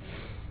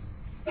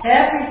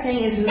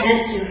 Everything is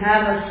meant to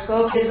have us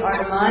focus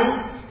our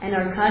mind and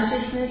our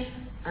consciousness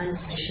on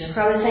Krishna.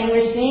 Prabhupada is saying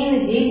we're seeing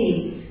the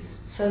deity.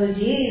 So the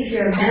deities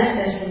here are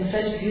manifesting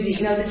such beauty.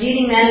 You know, the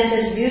deity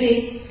manifests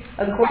beauty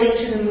according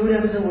to the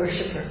mood of the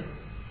worshipper.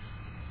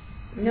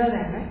 You know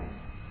that, right?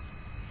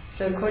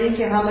 So according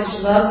to how much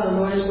love the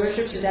Lord is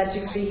worshipped, to that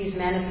degree He's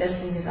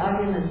manifesting His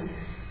opulence.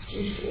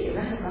 You see,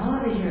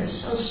 Radha here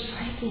is so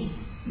striking.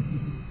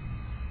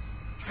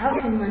 How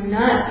can one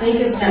not think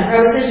of them?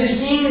 Prabhupada says you're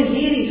seeing the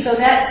deity, so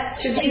that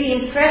should be the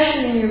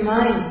impression in your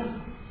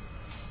mind.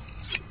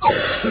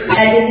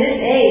 And in this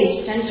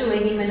age,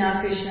 Chanchalingi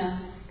Mana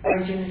Krishna,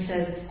 Arjuna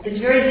says, it's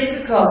very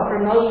difficult for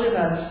most of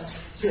us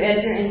to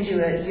enter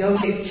into a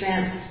yogic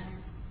trance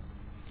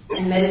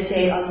and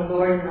meditate on the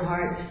Lord in the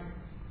heart.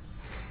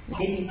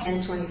 Maybe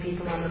 10, 20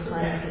 people on the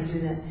planet can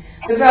do that.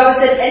 But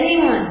Prabhupada said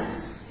anyone,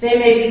 they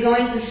may be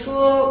going to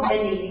school,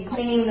 they may be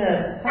cleaning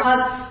the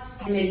pots,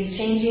 they may be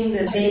changing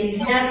the baby's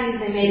nappies,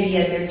 they may be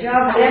at their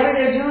job, whatever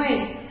they're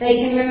doing, they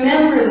can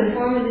remember the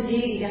form of the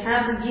deity, to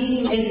have the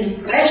deity make an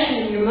impression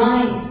in your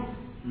mind.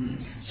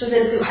 So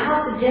that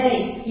throughout the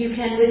day, you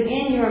can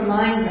within your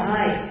mind's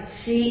eye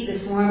see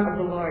the form of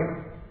the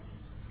Lord.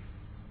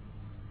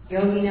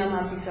 Yoginam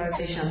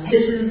Apisarvesham.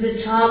 This is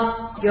the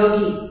top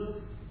yogi.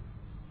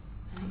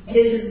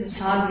 This is the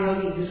top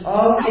yogi who's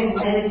always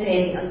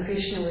meditating on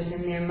Krishna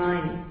within their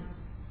mind.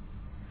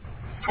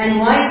 And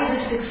why is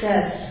this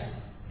success?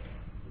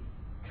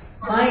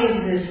 Why is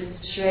this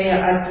Shreya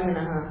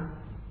Artamanaha?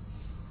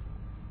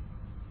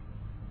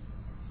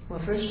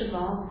 Well, first of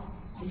all,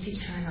 it's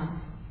eternal.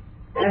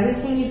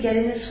 Everything you get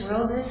in this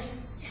world is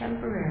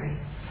temporary.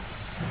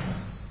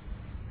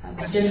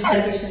 Just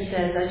like Krishna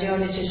says,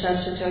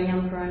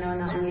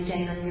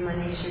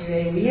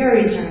 we are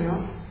eternal.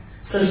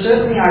 So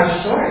certainly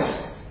our source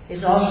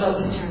is also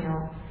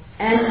eternal.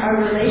 And our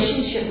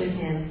relationship with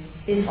Him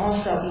is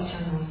also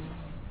eternal.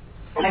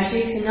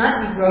 Actually, it cannot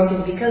be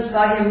broken because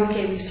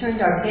Bahirmukhe, we've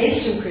turned our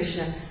face to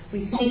Krishna. We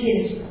think it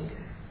is broken.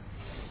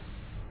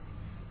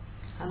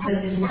 But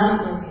it is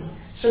not broken.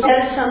 So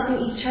that is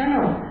something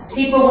eternal.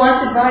 People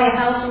want to buy a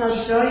house in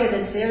Australia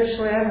that's theirs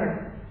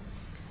forever.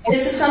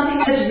 This is something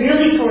that's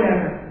really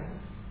forever.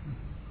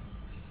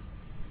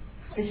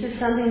 This is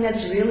something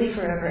that's really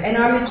forever. And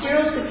our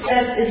material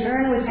success is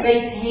earned with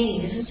great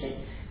pain, isn't it?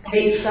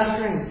 Great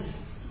suffering.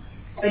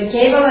 But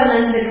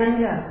Kevalananda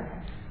Ganga,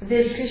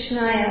 this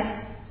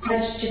Krishnaya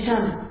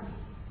Kachchitam,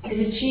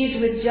 is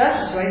achieved with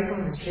just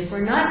joyfulness. If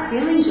we're not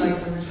feeling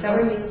joyfulness, that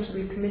means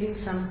we're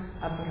committing some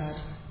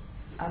aparadha.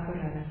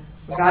 Aparadha.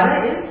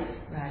 Radha is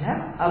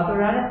Radha,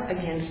 aparadha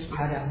against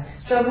Radha.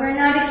 So if we're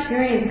not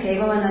experiencing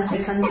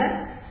Kevalananda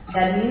Ganga,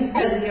 that means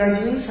that we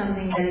are doing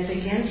something that is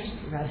against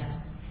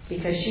Radha.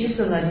 Because she's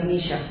the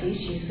Ladini Shakti,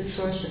 she's the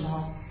source of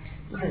all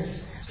bliss.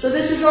 So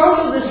this is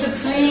also the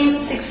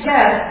supreme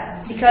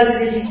success because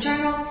it is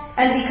eternal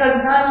and because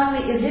not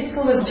only is it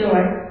full of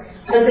joy,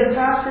 But the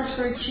process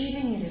for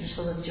achieving it is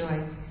full of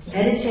joy.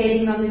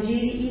 Meditating on the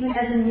Jiva, even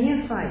as a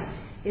neophyte,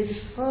 is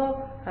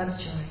full of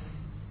joy.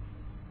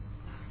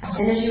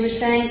 And as you were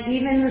saying,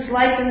 even this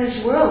life in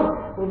this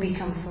world will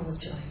become full of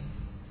joy.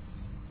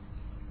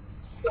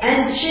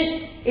 And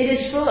Chit, it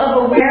is full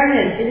of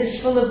awareness, it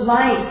is full of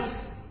life.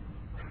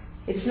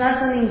 It's not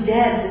something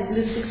dead.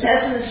 The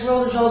success in this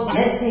world is all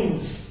dead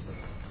things.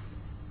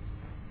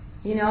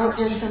 You know,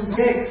 just some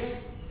bricks,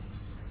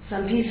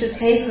 some piece of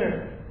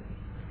paper.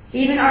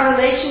 Even our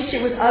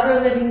relationship with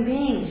other living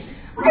beings.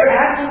 We're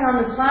acting on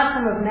the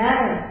platform of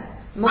matter.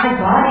 My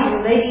body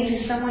relating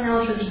to someone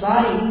else's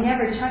body. We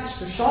never touch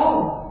the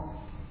soul.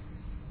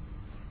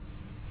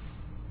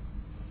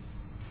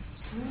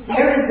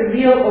 There is the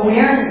real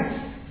awareness.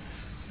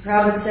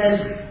 Prabhupada says,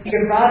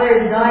 your father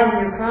has died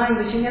and you're crying,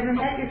 but you never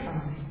met your father.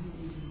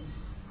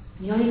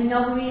 You don't even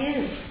know who he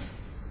is.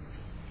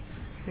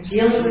 You're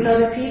dealing with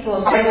other people.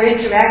 It's like we're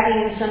interacting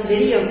in some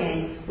video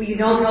game where you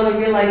don't know the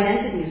real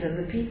identities of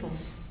the people.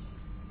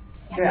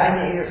 You're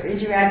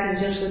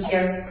interacting just with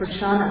their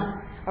persona.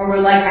 Or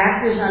we're like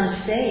actors on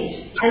a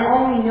stage. And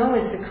all we know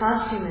is the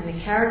costume and the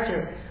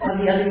character of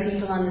the other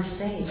people on the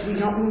stage. We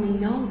don't really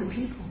know the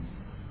people.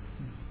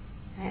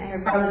 I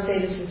heard Prabhupada say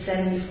this in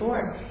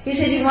 74. He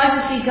said you want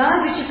to see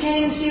God, but you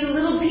can't even see the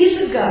little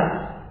piece of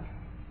God.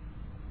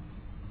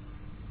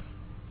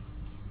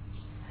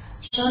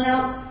 So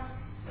now,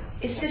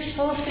 is this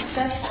full of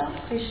success though?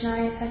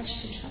 Krishnaya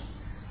Tachtacha.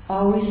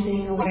 Always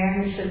being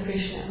awareness of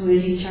Krishna, who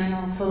is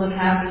eternal, full of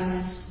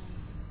happiness,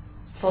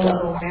 full of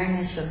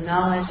awareness of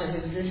knowledge of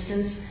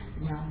existence?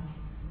 No.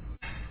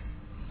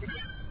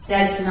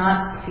 That's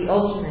not the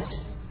ultimate.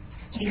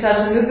 Because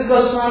when Rupa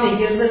Goswami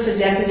gives us a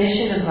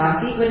definition of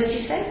bhakti, what does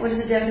he say? What is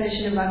the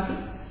definition of bhakti?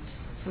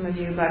 Some of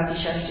you Bhakti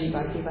Shastri,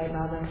 Bhakti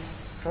Vaibhava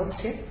folks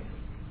here.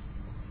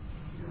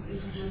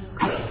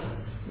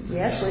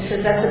 Yes, well, he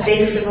says that's the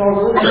basis of all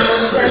rules and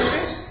all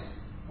the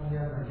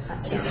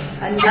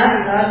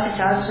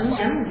Anyadivasachasam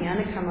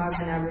Jnana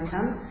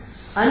Kamarpanavritam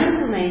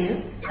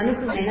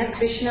Anukulena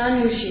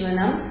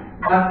Krishnanushivanam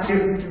Bhaktir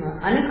Uttama.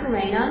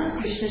 Anukulena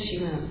Krishna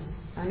Shivanam.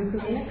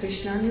 Anukulena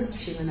Krishnanu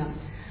Shivanam.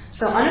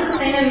 So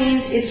Anukulena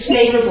means it's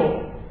favorable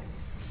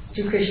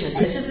to Krishna.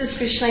 This is the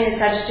Krishnaya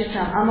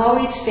Tachtatam. I'm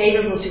always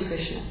favorable to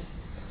Krishna.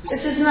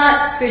 This is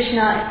not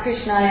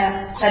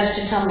Krishnaya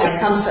Tachtatam like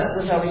Kamsa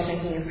was always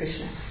thinking of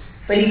Krishna.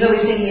 But he's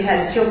always thinking of how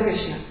to kill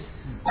Krishna.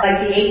 Like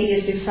the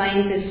atheistic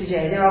scientists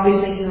today, they're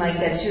always thinking like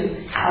that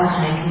too. How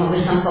can I come up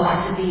with some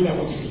philosophy that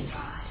will defeat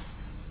God?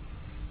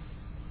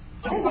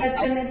 Yeah,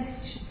 that's the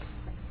meditation.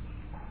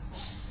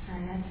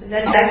 And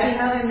that's actually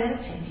how I'm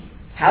meditating.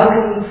 How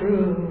can we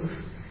prove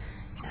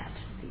that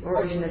the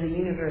origin of the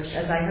universe,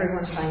 as I heard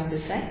one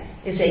scientist say,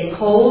 is a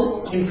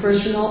cold,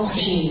 impersonal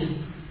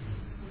machine?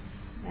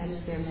 That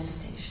is their meditation.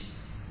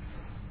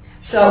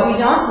 So we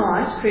don't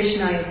want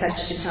Krishnaya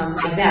Tachtatam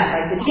like that,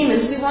 like the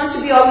demons. We want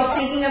to be always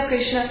thinking of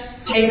Krishna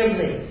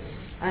favorably.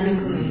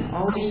 Anukulena,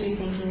 always be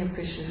thinking of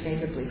Krishna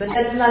favorably. But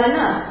that's not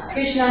enough.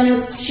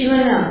 Krishnanu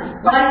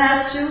Shivanam. One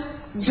has to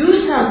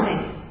do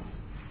something.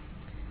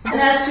 One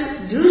has to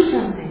do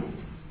something.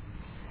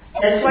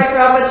 That's why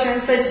Prabhupada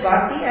translates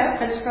Bhakti as.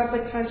 How does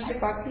Prabhupada translate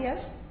Bhakti as?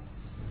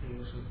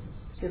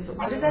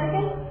 What is that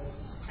again?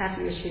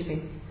 After you're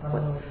sleeping.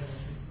 What?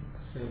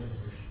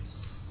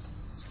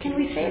 Can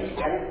we say it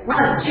together?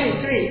 1, 2,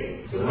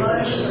 3.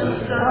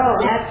 Oh,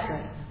 that's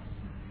good.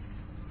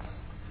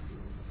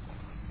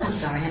 I'm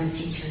sorry, I'm a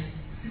teacher.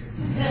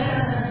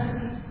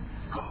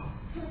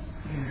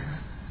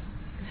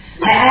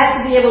 I have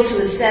to be able to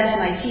assess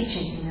my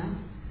teaching, you know.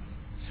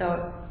 So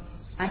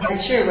I'm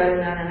not sure whether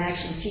or not I'm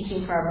actually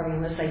teaching properly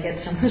unless I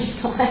get some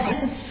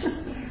response.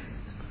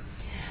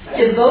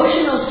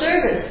 Devotional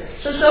service.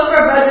 So far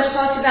brothers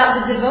talked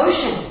about the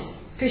devotion.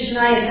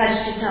 Krishnaya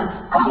Tachtatam.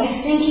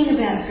 Always thinking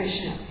about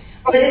Krishna.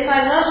 But if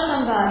I love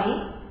somebody,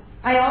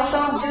 I also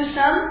do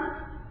some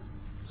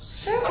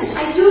service.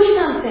 I do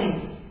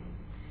something.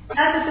 Not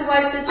that the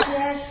wife says,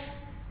 yes,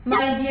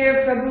 my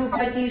dear Prabhu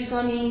Pati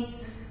Swami,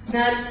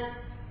 not,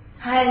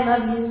 I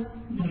love you.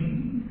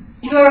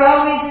 You are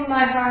always in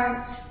my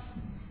heart.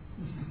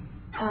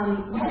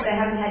 But I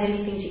haven't had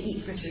anything to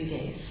eat for 3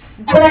 days.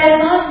 But I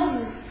love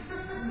you.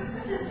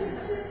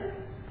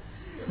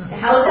 The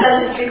house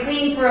hasn't been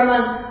clean for a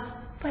month.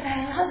 But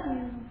I love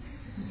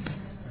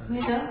you.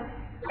 You know?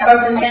 Or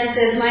the man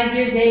says, my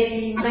dear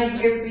Devi, my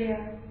dear Priya,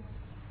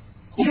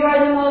 you are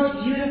the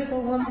most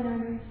beautiful woman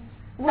on earth.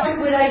 What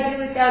would I do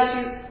without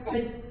you?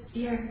 But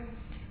dear,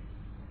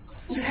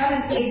 you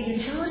haven't paid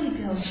utility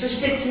bills for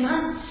 6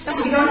 months.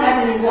 You don't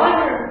have any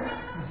water.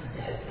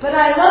 But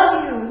I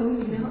love you,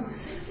 you know.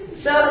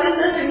 So this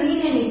doesn't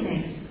mean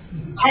anything.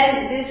 And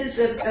this is,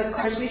 of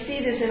course, we see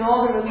this in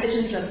all the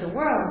religions of the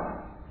world.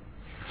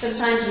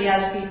 Sometimes we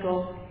ask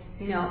people,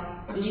 you know,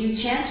 do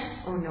you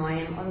chant? Oh no, I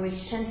am always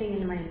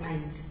chanting in my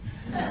mind.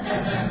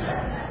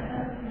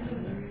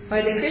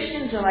 Or the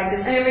Christians are like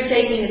this. I remember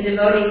taking a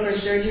devotee for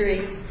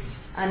surgery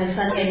on a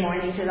Sunday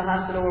morning to the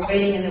hospital. We're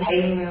waiting in the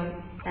waiting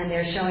room. and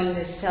they're showing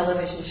this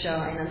television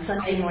show. And on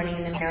Sunday morning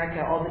in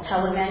America, all the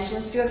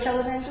televangelists. Do you have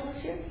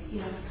televangelists here?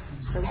 Yeah.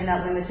 So we're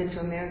not limited to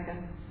America.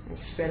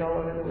 It's spread all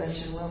over the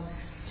Western world.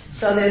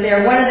 So they're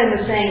there. One of them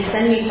was saying,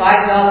 "Send me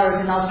 $5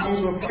 and I'll send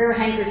you a prayer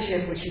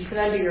handkerchief which you put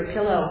under your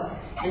pillow,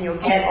 and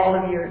you'll get all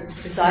of your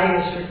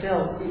desires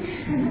fulfilled."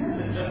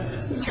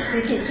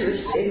 Speaking to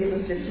a stadium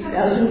of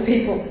 50,000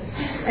 people.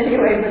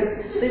 Anyway,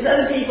 but these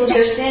other people,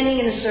 they're standing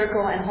in a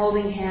circle and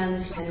holding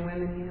hands, men and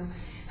women,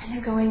 and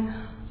they're going,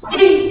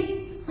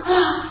 "We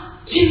are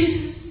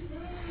Jesus."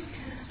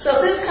 So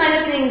this kind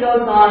of thing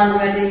goes on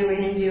whether you're a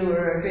Hindu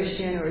or a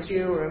Christian or a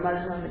Jew or a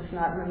Muslim. It's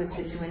not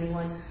limited to any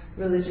one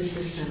religious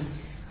system.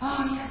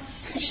 "Oh yes,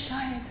 Krishna,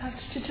 I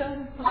touched it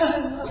on. I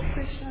love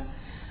Krishna."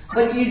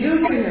 But you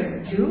do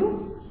remember,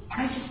 do?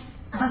 I just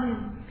love him.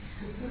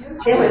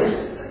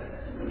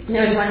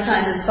 There was one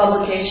time this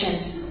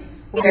publication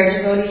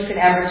where devotees could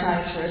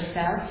advertise for a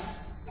spouse.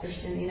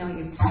 Just,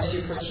 you post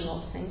your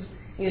personal things.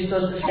 You're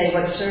supposed to say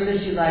what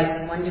service you like.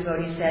 And one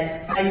devotee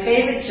said, "My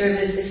favorite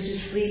service is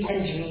to sleep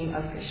and dream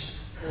of Krishna."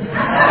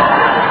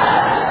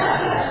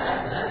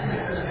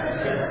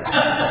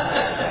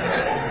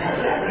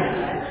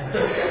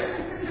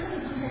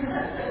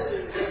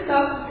 So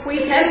we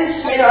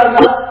demonstrate our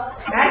love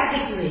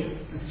practically.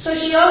 So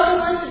she also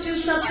wants to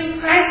do something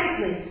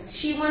practically.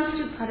 She wants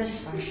to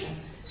padasparsha.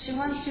 She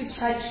wants to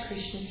touch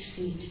Krishna's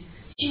feet.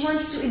 She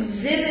wants to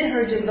exhibit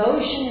her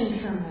devotion in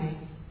some way.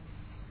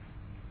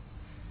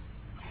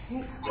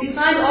 We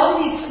find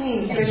all these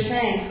queens, they're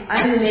saying,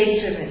 "I'm the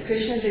maidservant.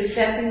 Krishna's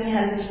accepting me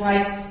as his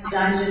wife, but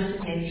I'm just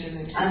a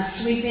maidservant. I'm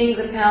sweeping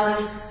the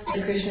palace,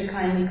 and Krishna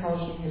kindly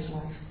calls me his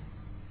wife."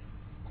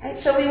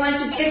 Right? So we want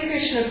to give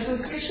Krishna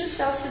food. Krishna's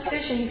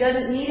self-sufficient. He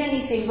doesn't need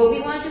anything, but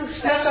we want to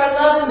express our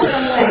love in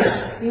some way.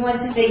 We want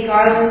to make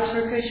garlands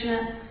for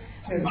Krishna.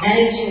 We're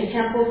managing a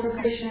temple for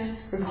Krishna.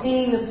 We're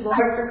cleaning the floor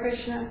for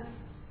Krishna.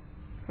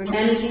 We're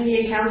managing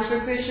the accounts for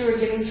Krishna. We're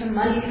giving some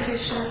money to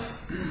Krishna.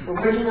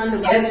 We're working on the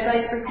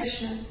website for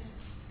Krishna.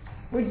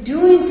 We're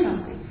doing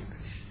something for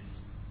Krishna.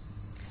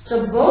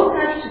 So both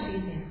has to be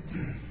there.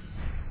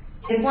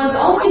 If one's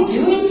only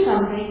doing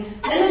something,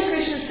 then as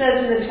Krishna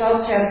says in the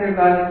 12th chapter of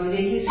Bhagavad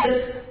Gita, he says,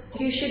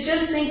 "You should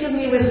just think of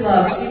me with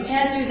love. If you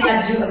can't do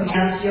that, do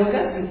abhyas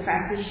yoga, do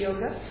practice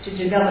yoga, to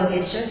develop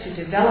itcha, to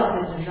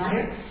develop the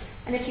desire.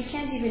 And if you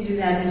can't even do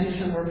that, then do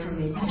some work for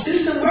me.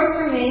 Do some work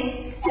for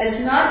me that's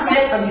not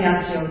yet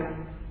abhyas yoga."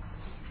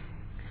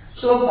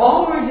 So if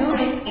all we're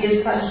doing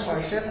is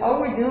padasparsha, if all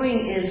we're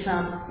doing is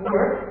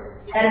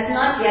work, that's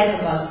not yet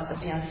above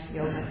abhyas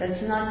yoga.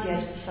 That's not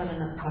yet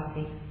sadhana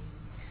bhakti.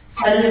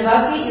 Sadhana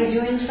bhakti, you're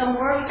doing some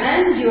work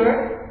and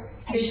you're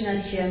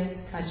Krishna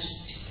touch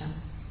chittam.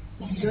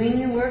 You're doing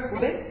the work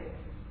with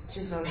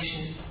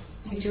devotion.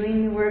 You're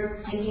doing the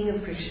work thinking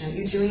of Krishna.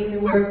 You're doing the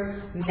work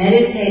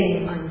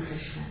meditating on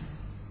Krishna.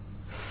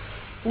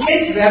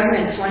 With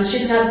reverence. One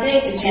should not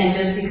think, again,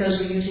 just because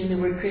we're using the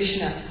word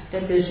Krishna,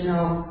 that there's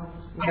no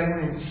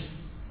reverence.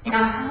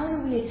 Now, how do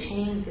we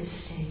attain this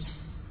state?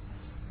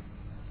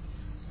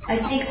 I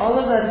think all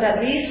of us,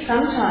 at least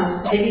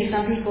sometimes, maybe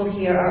some people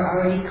here are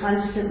already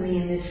constantly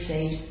in this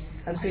state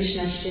of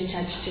Krishna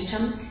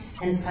Chittam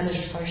and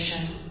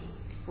Padasparsha,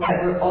 where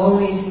we're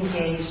always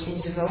engaged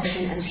in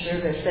devotion and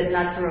service, that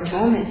not for a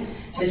moment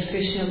does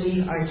Krishna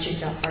leave our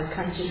chitta, our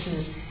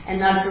consciousness, and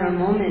not for a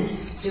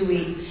moment do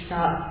we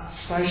stop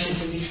sparsha,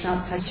 do we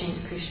stop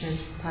touching Krishna's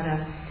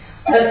pada.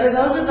 But for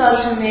those of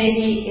us who may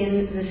be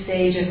in the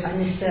stage of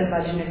anista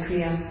bhajana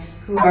kriya,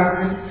 who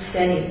are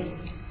unsteady,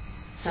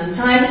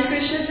 sometimes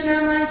Krishna's in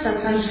our mind,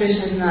 sometimes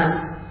Krishna's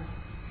not.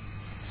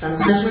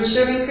 Sometimes we're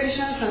serving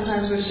Krishna,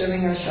 sometimes we're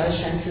serving our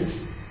senses.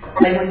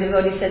 Like one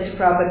devotee said to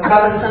Prabhupada,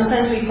 "Prabhupada,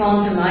 sometimes we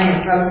fall into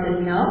Maya." Prabhupada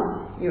said,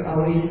 "No, you're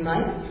always in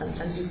Maya.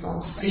 Sometimes you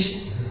fall into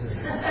Krishna."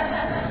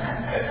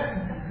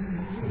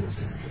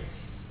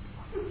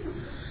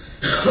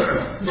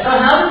 So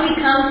how do we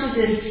come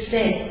to this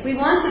state? We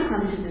want to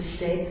come to this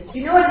state. Do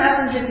you know what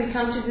happens if we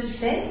come to this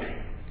state?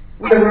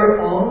 Where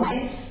we're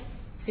always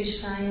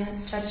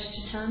Krishnaya, touch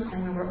chittam,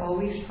 and when we're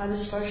always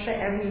padasparsha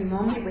every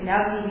moment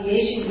without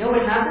deviation. You know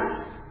what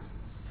happens?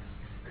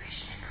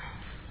 Krishna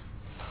comes.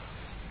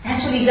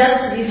 That's what he does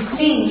to these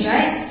queens,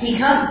 right? He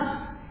comes.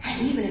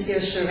 And even if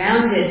they're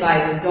surrounded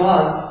by the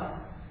dogs.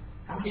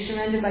 Are we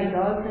surrounded by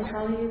dogs in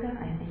Kali Yuga?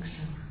 I think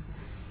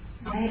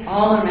so. Right?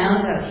 All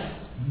around us.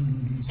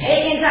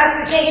 Take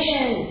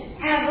intoxication,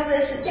 have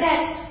illicit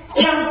sex,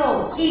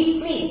 gamble,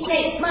 eat meat,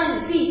 make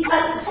money, be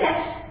sex.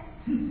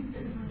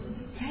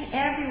 Right?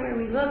 Everywhere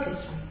we look, it's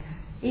like that.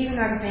 Even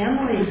our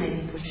families may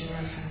be pushing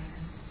us like that.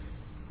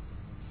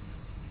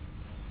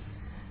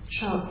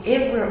 So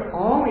if we're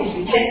always,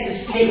 we get to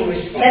the state where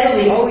we're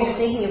steadily always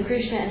thinking of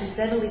Krishna and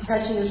steadily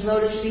touching his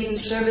lotus feet in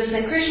service,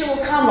 then Krishna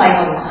will come like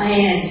a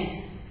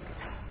lion.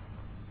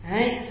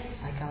 Right?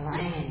 Like a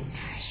lion.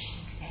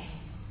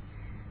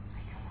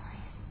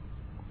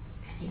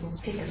 He will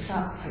pick us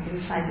up from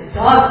inside the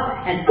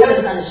dog and put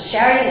us on his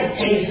chariot and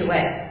take us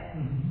away.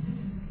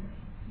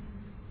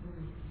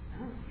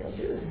 Well, he'll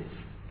do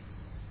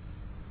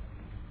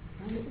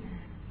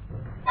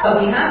that.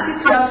 But we have to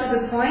come to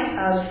the point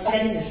of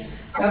steadiness.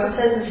 Prabhupada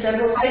says in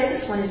several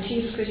places, one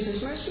achieves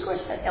Krishna's mercy. Of course,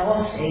 at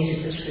all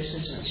stages is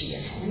Krishna's mercy.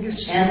 Yes, I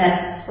understand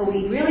that. But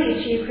we really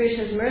achieve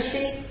Krishna's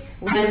mercy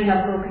when we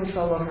have full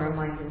control over our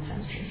mind and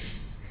senses.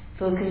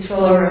 Full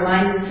control over our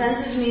mind and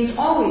senses means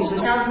always,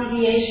 without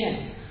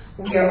deviation.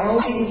 We are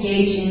always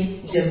engaged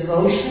in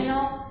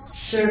devotional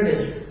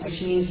service, which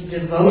means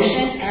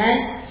devotion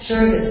and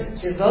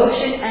service.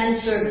 Devotion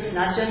and service.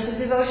 Not just the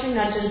devotion,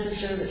 not just the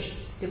service.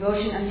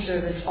 Devotion and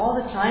service all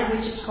the time,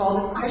 which is called,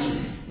 of course,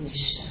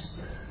 nishta.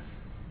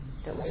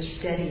 That we're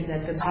steady,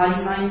 that the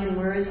body, mind, and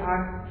words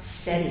are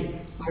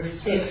steady. We're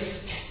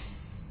fixed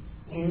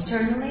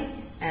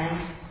internally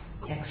and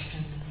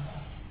externally.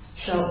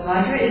 So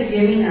Vajra is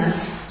giving us,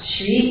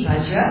 Sri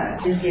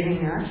Vajra is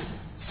giving us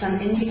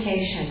some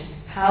indication.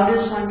 How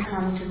does one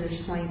come to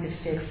this point of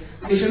fix?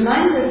 Which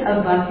reminds us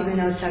of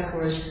Bhaktivinoda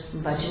Thakur's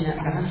Bhajana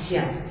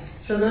Rahasya.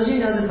 So those who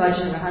know the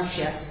Bhajana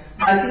Rahasya,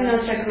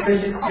 Bhaktivinoda Thakur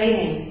is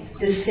equating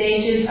the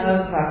stages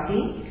of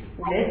bhakti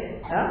with,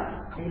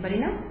 anybody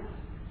know?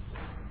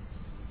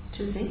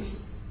 Two things.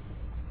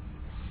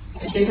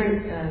 The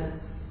different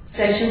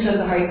sections of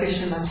the Hare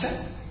Krishna mantra,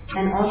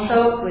 and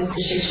also with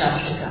the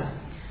Shikshashtaka.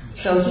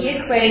 So he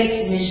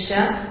equates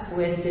Nishta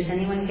with, does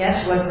anyone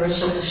guess what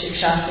verse of the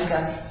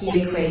Shikshashtaka he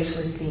equates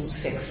with being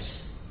fixed?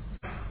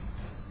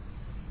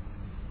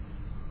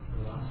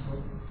 The last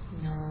one?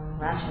 No,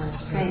 last one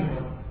is prema.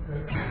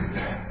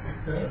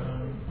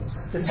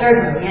 The third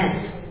one, yes.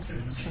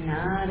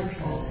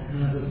 Trinadapi.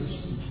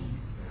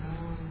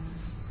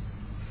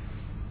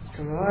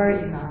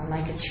 Karorima,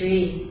 like a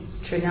tree.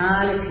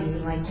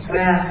 Trinadapi, like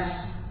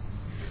grass.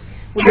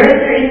 Where is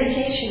their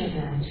indication of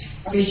that?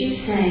 Where she's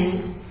saying,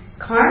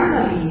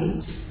 Karma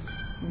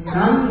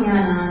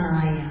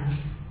Ramyananaya.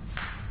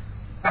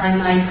 By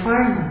my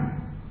karma,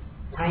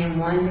 I am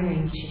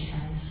wandering, she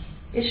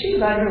says. Is Sri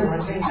Vajra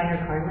wandering by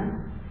her karma?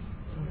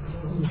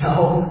 No.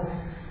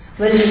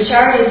 But the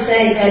Acharyas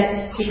say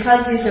that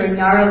because these are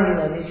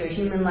Naralila, these are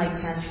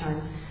human-like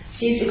pastimes,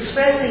 she's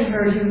expressing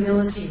her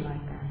humility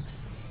like that.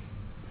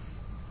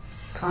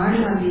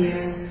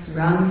 Karmavir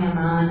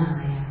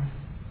Ramyamanaya.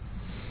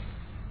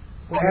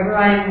 Wherever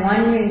I am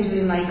wandering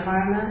doing my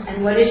karma,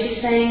 and what is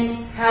she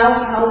saying?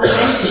 How when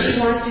does she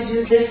want to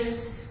do this?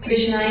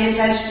 Krishnaya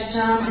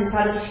Tashtatam and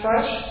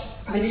Padasparsh?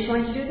 When does she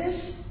want to do this?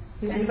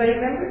 Does anybody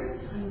remember?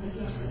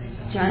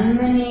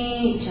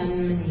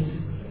 Janmani.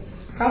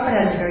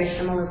 Prabhupada has a very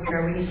similar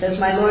prayer where he says,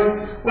 My Lord,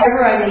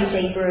 wherever I may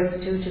take birth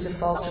due to the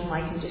fault of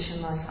my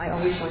conditioned life, I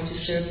always want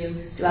to serve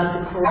you throughout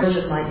the course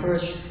of my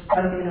birth.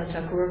 Bhaktivinoda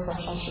Thakur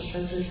also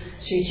says this,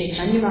 Sri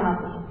Chaitanya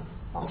Mahaprabhu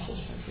also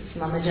says this,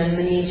 Mama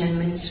Janmani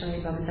Swami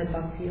Bhagavad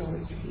Bhakti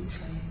always keeps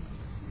saying.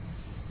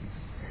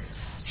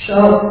 So,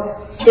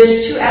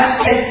 there's two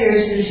aspects here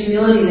to this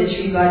humility that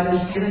Sri Bhagavad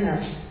has given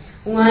us.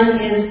 One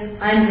is,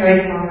 I'm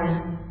very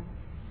common.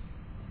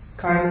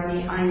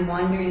 Karma, I'm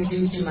wandering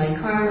due to my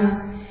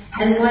karma.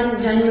 And one,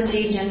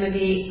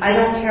 Janmati, I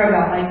don't care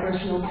about my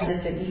personal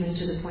benefit even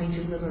to the point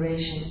of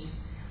liberation.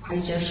 I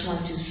just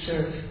want to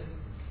serve.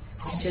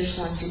 I just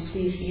want to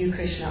please you,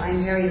 Krishna.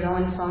 I'm very low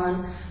and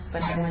fallen,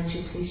 but I want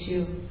to please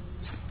you.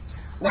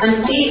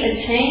 When we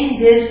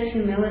attain this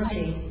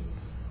humility,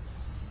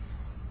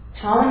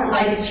 tolerant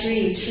like a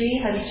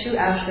tree has two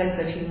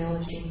aspects of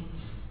humility.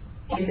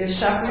 If they're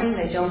suffering,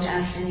 they don't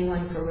ask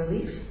anyone for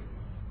relief.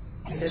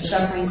 If they're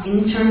suffering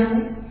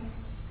internally,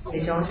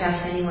 they don't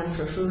ask anyone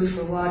for food,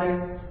 for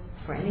water,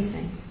 for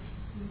anything.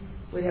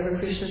 Whatever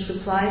Krishna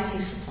supplies, he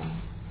supplies.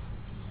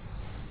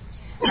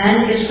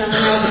 And if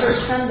someone else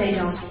hurts them, they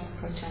don't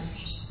protest.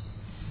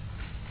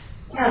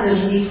 Now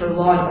there's a need for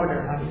law and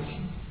order,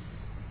 obviously.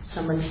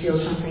 Someone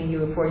steals something,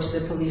 you report to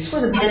the police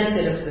for the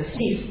benefit of the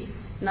thief,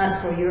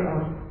 not for your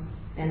own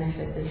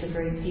benefit. It's a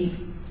very deep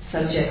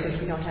subject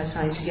which we don't have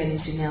time to get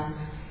into now.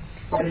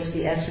 What is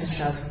the essence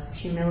of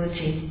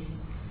humility?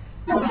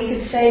 Well, we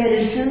could say that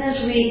as soon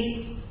as we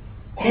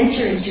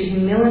enter into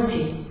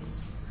humility,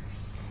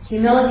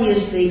 humility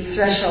is the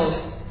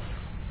threshold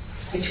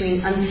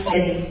between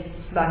unsteady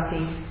bhakti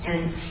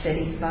and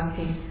steady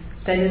bhakti.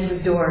 That is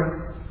the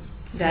door.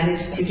 That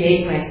is the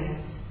gateway.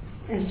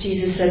 As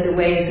Jesus said, the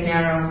way is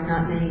narrow,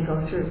 not many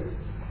go through.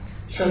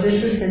 So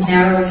this is the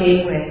narrow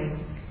gateway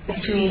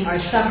between our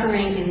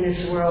suffering in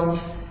this world,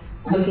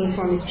 looking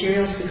for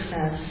material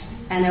success,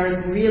 and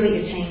our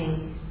really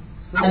attaining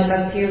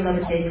Bhakti or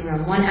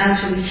Lavadekaram. One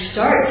actually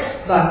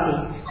starts bhakti.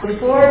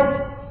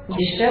 Before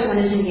Nishta, one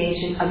is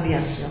engaged in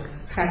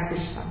abhyasa,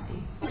 practice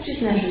bhakti, which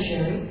is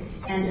necessary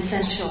and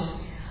essential.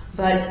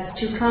 But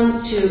to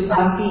come to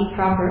bhakti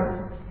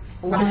proper,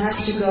 one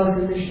has to go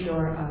through this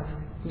door of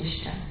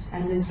Nishta.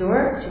 And the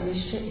door to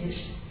Nishta is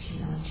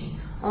humility.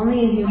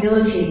 Only in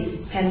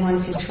humility can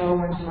one control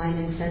one's mind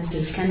and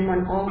senses. Can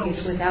one always,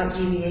 without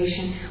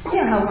deviation. You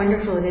know how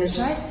wonderful it is,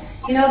 right?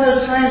 You know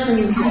those times when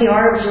you really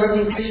are absorbed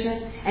in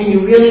Krishna, and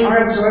you really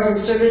are absorbed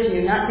in service, and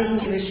you're not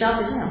thinking of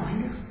yourself? Isn't that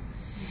wonderful?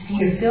 And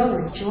you're filled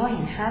with joy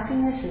and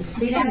happiness and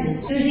freedom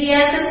and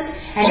enthusiasm,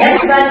 and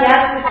everybody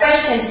asks the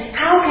question,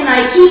 how can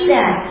I keep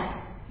that?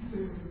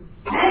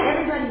 Right?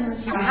 Everybody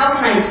wants to know, how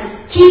can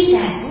I keep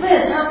that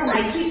bliss? How can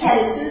I keep that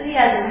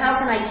enthusiasm? How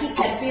can I keep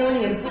that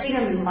feeling of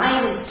freedom and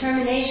violent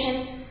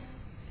determination?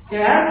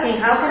 They're asking,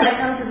 how can I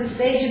come to the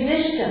stage of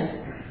Nishta?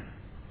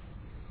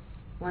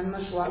 One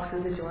must walk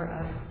through the door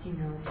of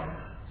humility.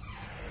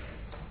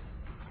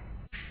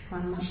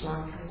 One must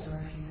walk through the door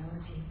of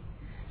humility.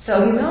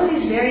 So humility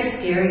is very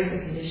scary for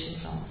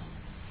conditioned souls.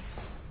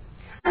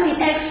 I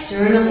mean,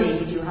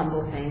 externally we do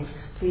humble things.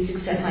 Please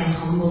accept my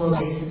humble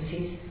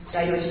obeisances.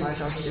 Daidoji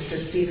Maharaj just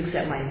says, please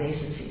accept my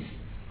obeisances.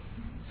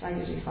 So I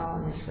usually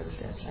follow in his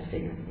footsteps. I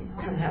figure,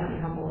 I don't have any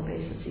humble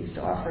obeisances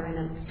to offer, and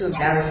I'm too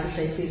embarrassed to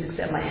say, please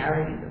accept my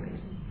arrogant obeisances.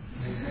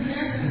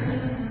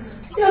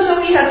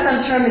 So we have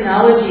some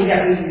terminology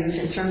that we use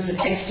in terms of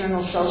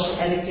external social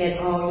etiquette.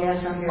 Oh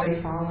yes, I'm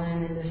very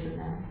fallen and this and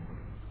that.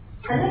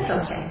 And that's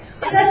okay.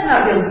 But that's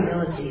not real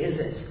humility, is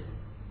it?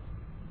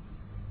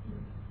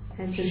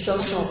 It's just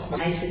social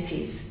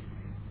niceties.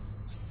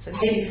 So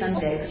maybe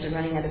someday, because we're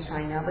running out of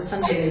time now, but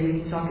someday maybe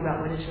we can talk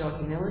about what is real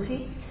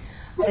humility.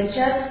 But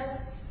just,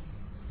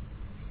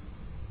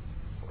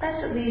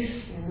 let's at least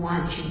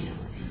want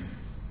humility.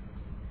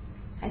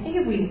 I think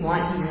if we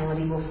want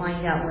humility, we'll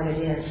find out what it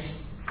is.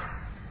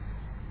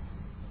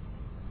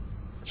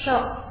 So,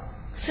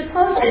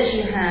 suppose that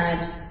you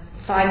had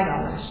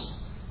 $5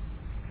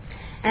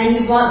 and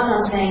you bought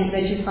something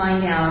that you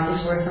find out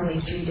is worth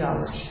only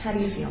 $3. How do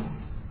you feel?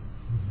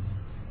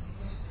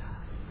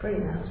 Pretty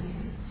lousy.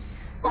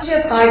 Suppose you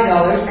have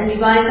 $5 and you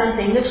buy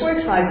something that's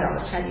worth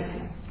 $5. How do you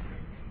feel?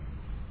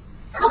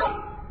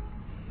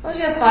 Suppose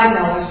you have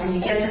 $5 and you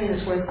get something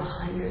that's worth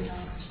 $100.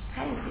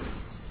 How do you feel?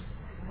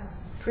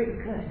 Pretty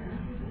good, huh?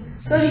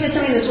 Suppose you get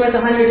something that's worth $100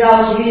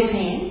 and you didn't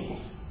pay anything.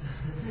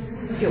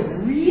 You feel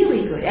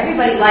really good.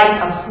 Everybody likes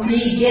a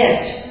free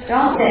gift,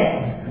 don't they?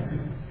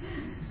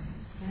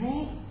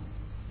 Right?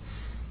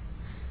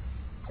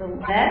 The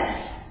less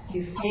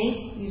you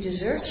think you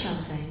deserve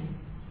something,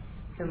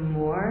 the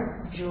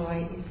more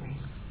joy it brings.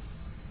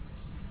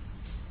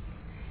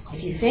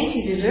 If you think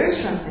you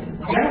deserve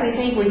something, whenever we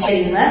think we're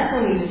getting less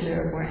than we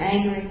deserve, we're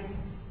angry,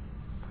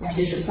 we're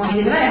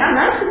disappointed, no matter how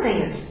nice the thing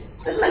is.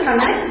 Doesn't matter how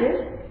nice it is.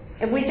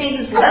 If we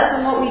think it's less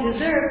than what we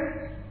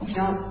deserve, we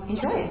don't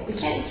enjoy it. We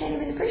can't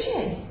even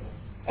appreciate it.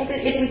 If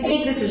we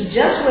think this is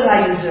just what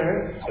I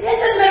deserve, it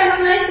doesn't matter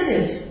how nice it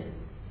is.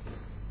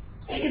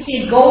 It could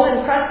be a golden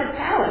encrusted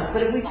palace,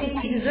 but if we think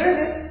we deserve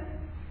it,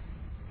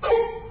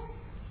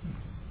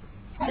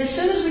 as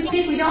soon as we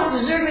think we don't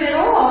deserve it at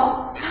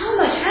all, how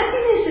much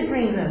happiness it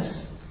brings us.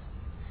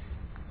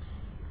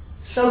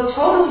 So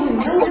total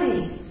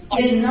humility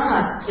is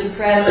not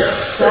depressed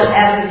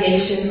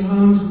self-abnegation.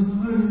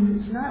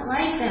 It's not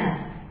like that.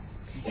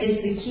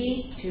 It's the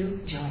key to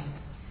joy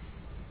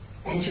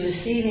and to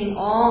receiving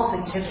all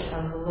the gifts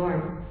of the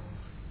Lord.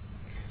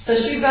 So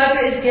Sri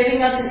Bhadra is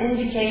giving us an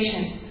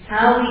indication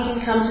how we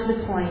can come to the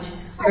point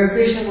where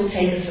Krishna will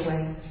take us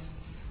away.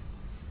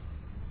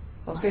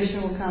 Well, Krishna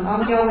will come. Are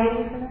we all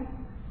waiting for that?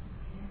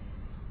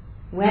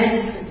 When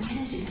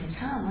is he going to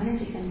come? When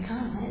is he going to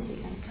come? When is he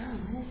going to come?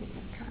 When is he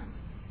going to come?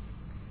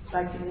 I'd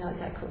like to know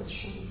that quote.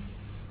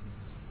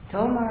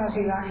 Tomara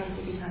virahe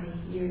digitari.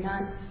 You're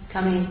not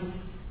coming.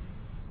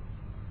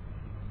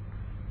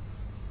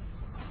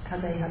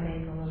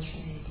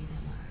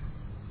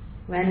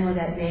 When will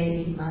that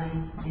day be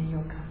mine and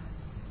you'll come?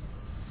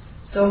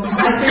 So my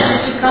Krishna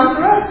should come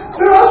for us.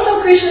 We're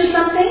also Krishna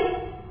something.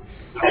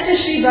 As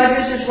Sri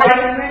Bhadra says, why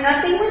we're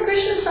nothing? We're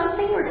Krishna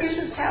something. We're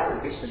Krishna's cow,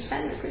 we're Krishna's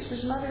friend, we're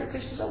Krishna's mother, we're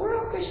Krishna's... We're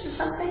all Krishna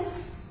something.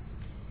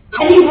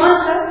 And He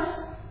wants us.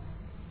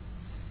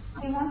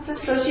 He wants us.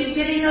 So she's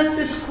giving us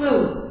this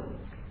clue.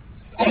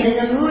 And in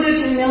the mood of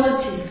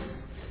humility,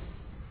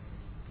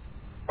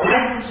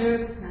 I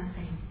deserve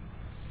nothing.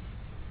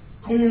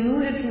 In the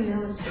mood of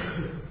humility,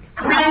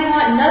 I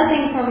want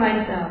nothing for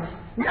myself,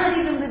 not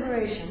even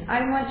liberation.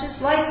 I want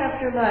just life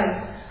after life.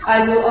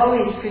 I will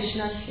always,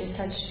 Krishnasya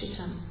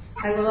Tachchitam.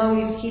 I will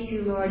always keep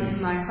you, Lord,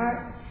 in my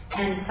heart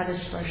and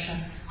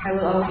Padasparsha. I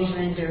will always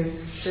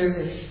render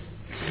service.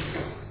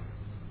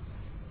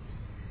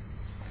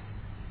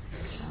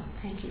 So,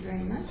 thank you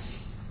very much.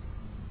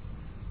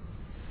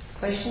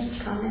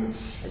 Questions, comments,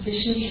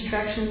 additions,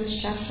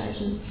 subtractions,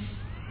 chastisements?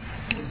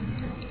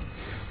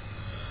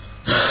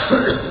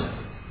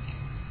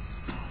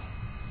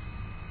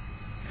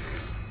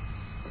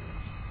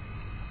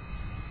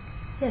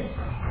 Yes.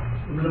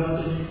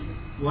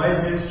 Why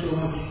there is so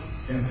much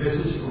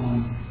emphasis on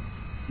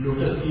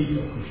lotus feet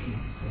of Krishna,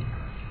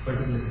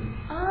 particularly?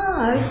 I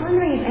was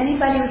wondering if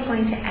anybody was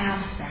going to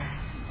ask that.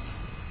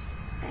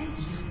 Thank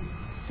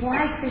you. Why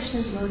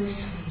Krishna's lotus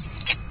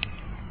feet?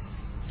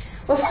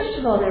 Well, first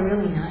of all, they're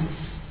really nice.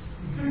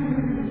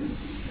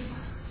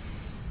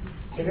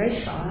 They're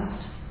very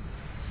soft.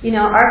 You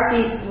know, our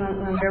feet,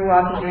 when we're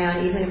walking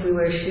around, even if we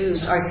wear shoes,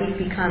 our feet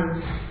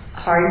become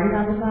hardened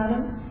on the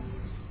bottom.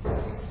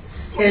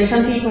 There are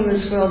some people in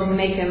this world who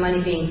make their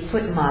money being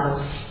foot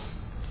models.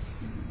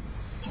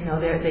 You know,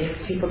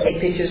 people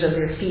take pictures of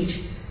their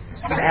feet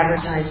for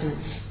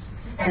advertisements.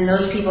 And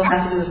those people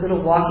have to do as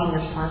little walking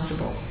as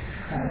possible.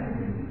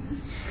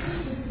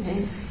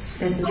 Okay?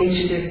 And the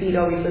pictures their feet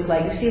always look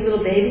like. You see a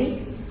little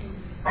baby?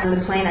 On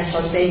the plane I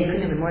saw a baby,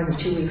 couldn't have been more than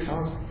 2 weeks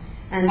old.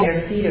 And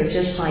their feet are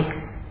just like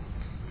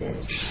this,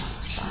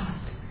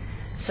 soft.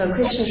 So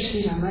Krishna's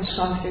feet are much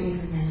softer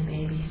even than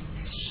babies.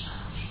 They're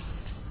soft.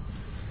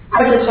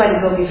 But that's why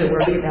the gopis are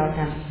worried about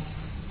them.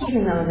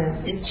 Even though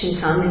it's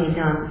Chintamani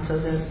Dham, so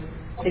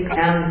the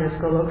ground of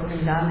Goloka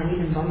Vrindavan,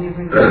 even Bhumya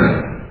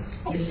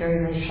Vrindavan is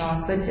very, very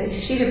soft. But the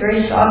feet are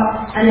very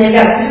soft, and they've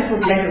got beautiful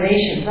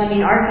decorations. I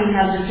mean, our feet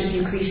have just a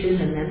few creases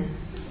in them.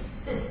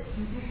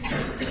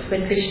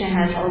 But Krishna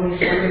has all these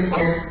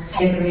wonderful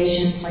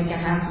decorations, like a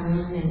half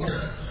moon, and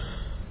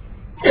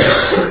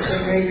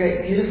they're very,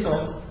 very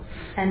beautiful.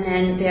 And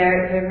then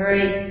they're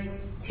very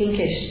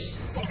pinkish.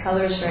 The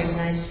color is very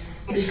nice.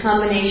 This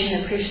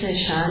combination of Krishna's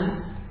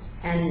shan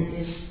and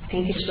his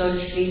pinkish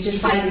lotus feet,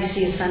 just like you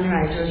see a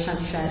sunrise or a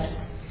sunset,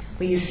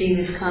 where you see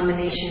this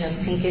combination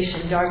of pinkish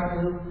and dark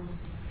blue,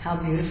 how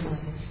beautiful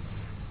it is.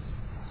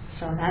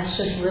 So that's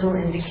just a little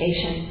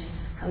indication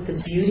of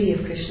the beauty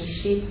of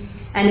Krishna's feet.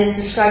 And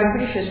it's described, I'm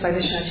pretty sure it's by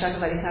Vishwanath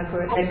Chakravarti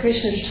Thakur, that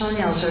Krishna's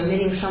toenails are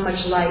emitting so much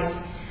light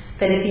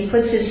that if he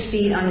puts his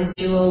feet on a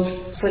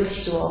jeweled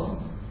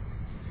footstool,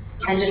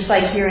 and just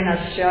like here in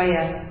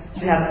Australia,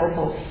 you have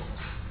opals.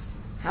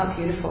 How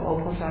beautiful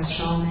opals are,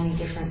 so many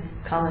different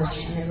colors,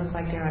 and they look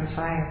like they're on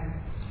fire.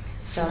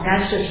 So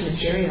that's just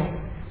material.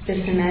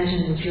 Just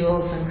imagine the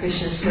jewels on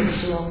Krishna's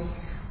footstool,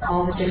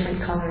 all the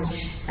different colors,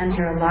 and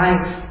they're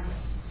alive.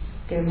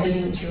 They're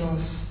living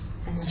jewels,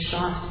 and they're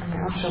soft, and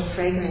they're also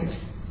fragrant.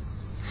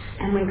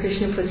 And when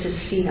Krishna puts his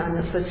feet on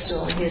the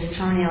footstool, his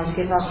toenails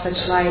give off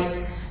such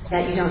light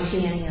that you don't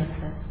see any of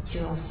the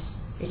jewels.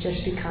 It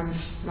just becomes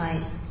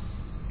light.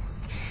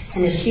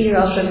 And his feet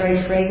are also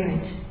very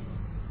fragrant.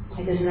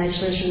 Like there's a nice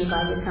verse in the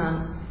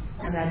Bhagavatam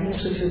about, I think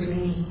it's with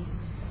Rukmini,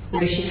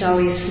 where she's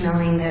always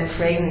smelling the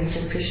fragrance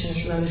of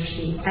Krishna's lotus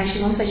feet.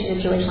 Actually, one place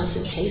she always wants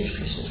to taste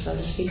Krishna's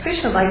lotus feet.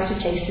 Krishna likes to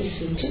taste his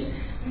feet too.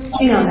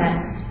 You know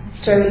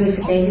that. Story with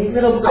the baby.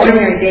 Little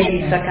ordinary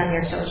babies suck on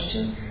their toes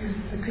too.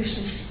 But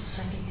Krishna's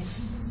sucking his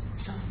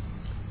toe.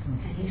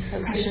 And so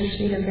Krishna's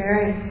feet are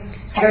very,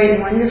 very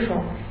wonderful.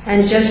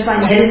 And just by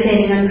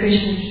meditating on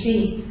Krishna's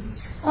feet.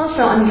 Also,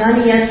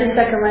 Angani Yasa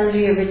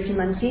Sakalandriya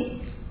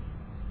Vrittimanti.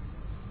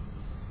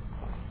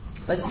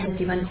 But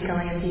Vrittimanti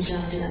Kalayanti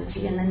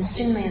Jantinanti. And then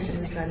Chinmaya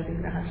Samitrada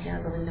Vigrahasya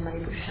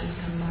Govindamani Purusham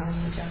Kammaram.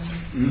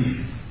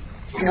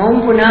 And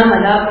Om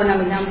Purnamada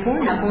Purnamidam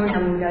Purna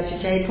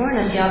Purnamudachite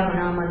Purnasya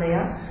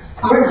Purnamadaya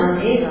Purnam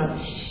Eva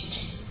Vishishite.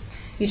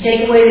 You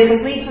take away the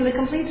complete from the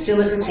complete, still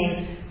it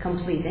remains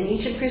complete. And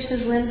each of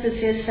Krishna's limbs is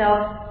his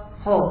self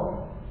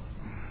whole.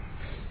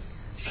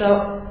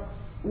 So,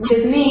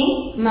 with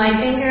me, my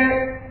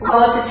finger,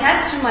 while it's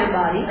attached to my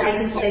body, I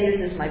can say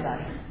this is my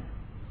body.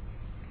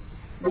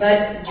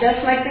 But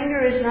just my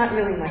finger is not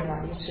really my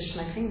body, it's just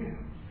my finger.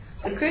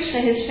 But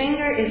Krishna, his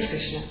finger is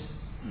Krishna.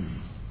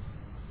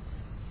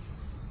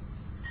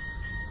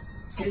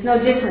 There's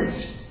no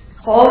difference.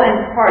 Whole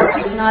and part,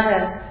 there's not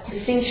a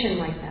distinction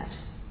like that.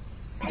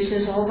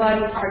 Krishna's whole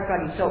body, part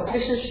body. So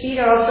Krishna's feet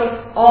are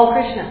also all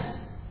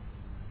Krishna.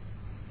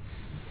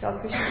 It's all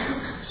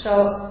Krishna.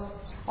 So,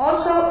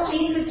 also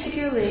feet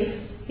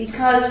particularly,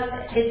 because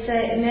it's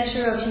a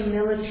measure of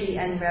humility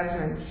and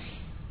reverence.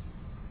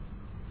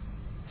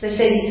 So I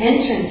say the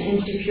entrance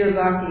into pure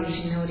bhakti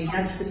is humility.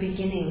 That's the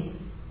beginning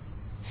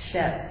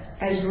step.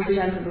 As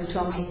Gurujan Prabhu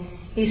told me,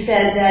 he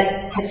said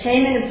that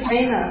attainment of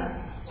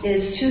prema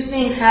is two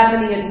things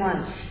happening at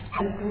once.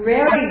 A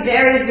very,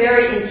 very,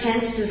 very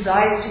intense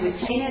desire to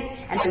attain it,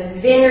 and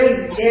a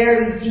very,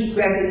 very deep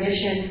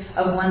recognition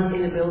of one's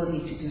inability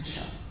to do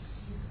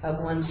so,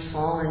 of one's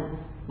fallen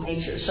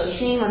nature. So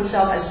seeing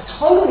oneself as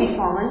totally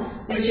fallen,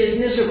 which is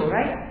miserable,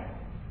 right?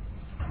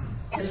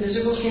 Is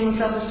miserable seeing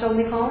oneself as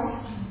totally fallen?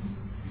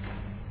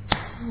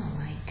 Oh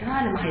my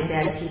God, am I a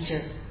bad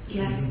teacher?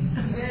 Yeah.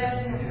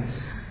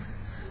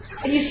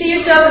 When you see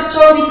yourself as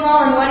totally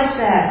fallen, what is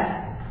that?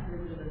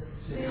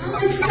 Oh,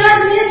 it's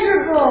not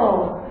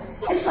miserable.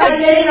 It's like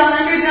getting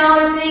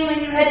 $100 thing when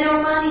you had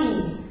no money.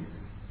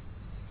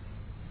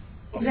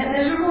 Is that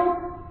miserable?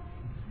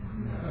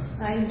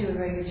 I didn't do a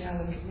very good job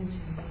of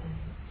convincing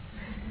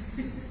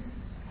you.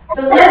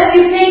 The less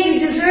you think you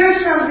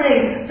deserve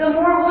something, the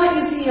more what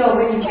you feel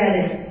when you get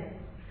it.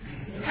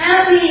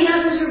 Happy,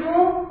 not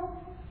miserable.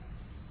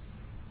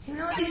 You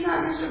know, it's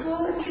not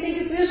miserable. If you think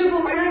it's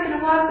miserable, we're not going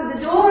to walk through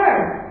the door.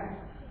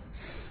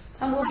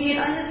 And we'll be an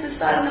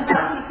unnecessary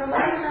bhakti for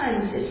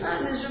lifetimes. It's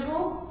not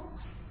miserable.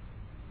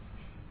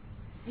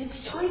 It's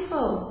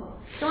joyful.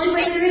 It's the only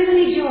way there is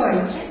any joy.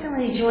 You can't feel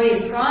any joy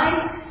in pride.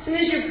 As soon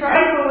as you're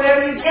prideful,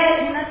 whatever you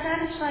get, you're not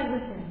satisfied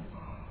with it.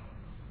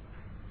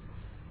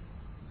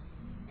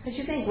 Because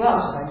you think,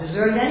 well, I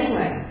deserve it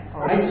anyway.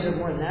 Or I deserve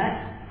more than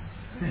that.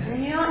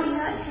 And you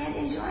can't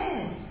enjoy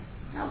it.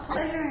 No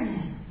pleasure in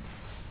it.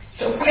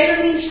 So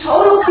prayer means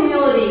total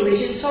humility,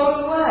 which is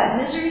total what?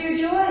 Misery or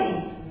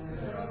joy?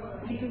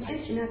 You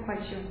convinced? You're not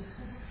quite sure.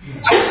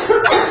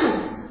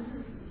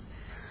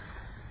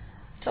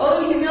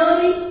 Total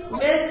humility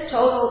with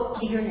total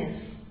eagerness.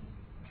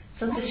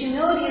 So this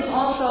humility is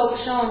also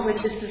shown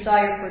with this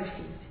desire for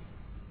feet.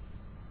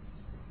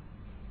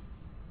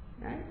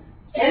 Right?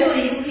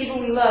 Generally, even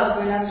people we love,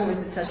 we're not so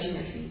into touching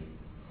their feet.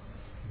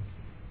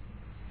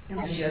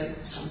 Unless you have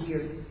some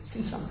weird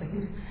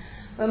something.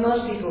 But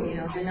most people,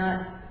 they're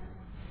not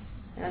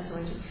so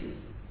into feet.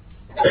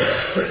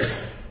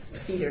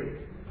 Feet are.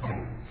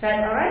 Is that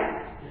alright?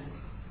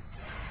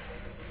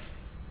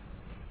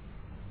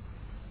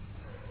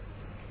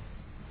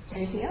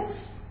 Anything else?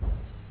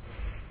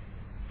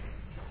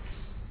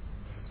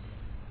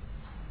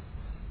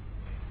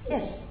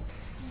 Yes.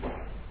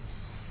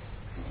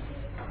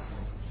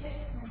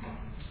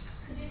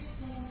 Could you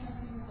explain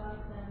something about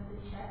the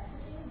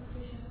chastity of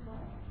Krishna's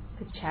life?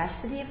 The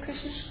chastity of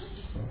Krishna's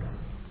life?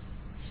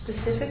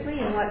 Specifically,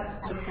 in what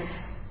sense?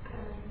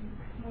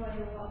 More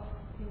in what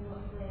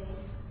way?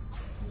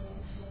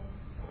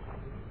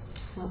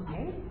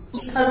 Okay.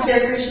 Because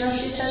they're Krishna,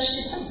 Shita,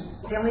 Shitam.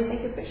 They only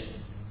think of Krishna.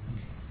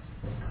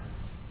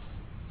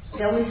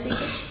 They only see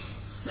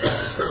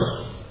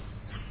Krishna.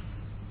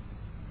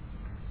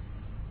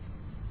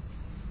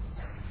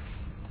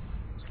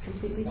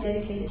 Completely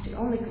dedicated to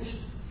only Krishna.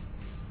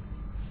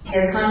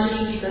 Their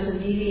consciousness doesn't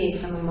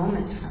deviate from a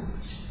moment from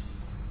Krishna.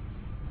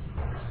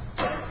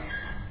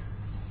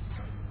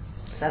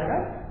 Is that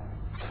right?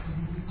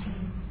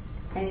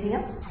 Anything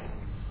else?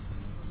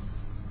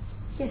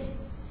 Yes.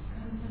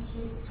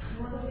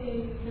 One of the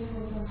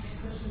symbols of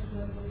Krishna's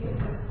love was the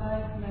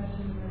five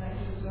mentioned when I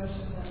was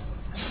worship that.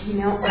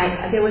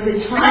 There was a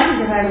time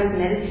that I was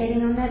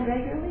meditating on that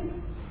regularly,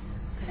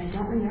 but I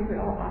don't remember it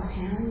all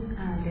offhand.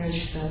 There's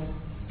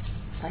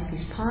like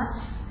these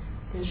pots,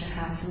 there's a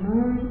half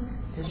moon,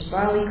 there's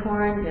barley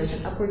corn, there's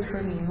an upward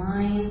curving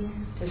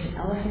line, there's an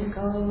elephant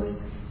goat.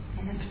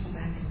 I have to go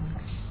back and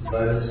look.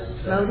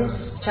 Lotus,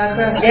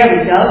 chakra. There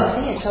we go.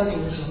 See, I told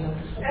you this was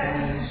lotus.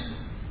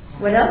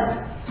 What else?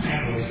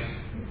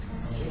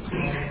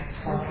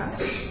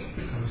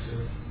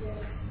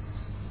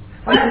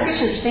 One of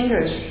Krishna's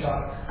fingers.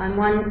 On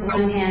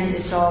one hand,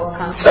 it's all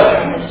concrete,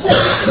 and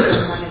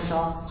on one it's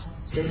all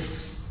this.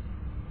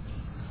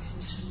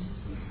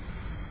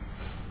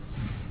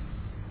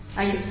 I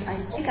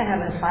think I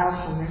have a file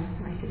somewhere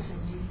I could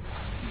send you.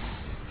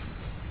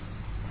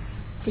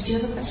 Did you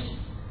have a question?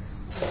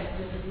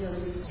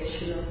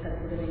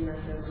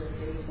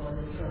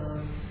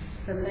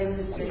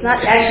 It's not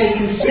actually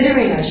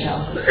considering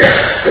ourselves.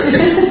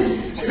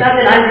 It's not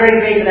that I'm very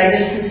great, but I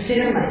just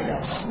consider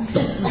myself.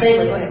 Say it,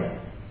 go ahead.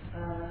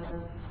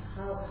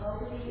 How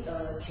do we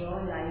draw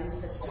lines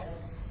such that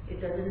it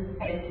doesn't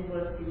tend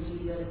towards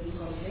inferiority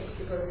complex,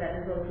 because that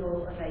is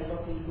also a type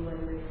of ego and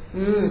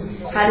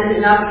how does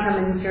it not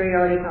become an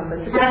inferiority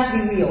complex? It has to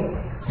be real.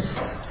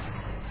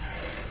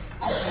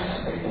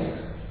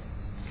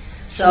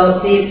 So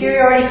the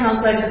inferiority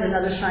complex is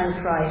another sign of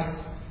pride.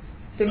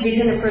 The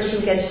reason a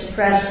person gets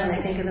depressed when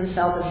they think of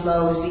themselves as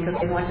low is because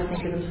they want to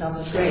think of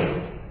themselves as great.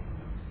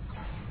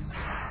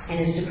 And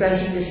it's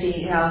depressing to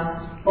see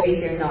how great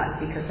they're not,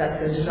 because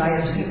that's their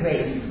desire to be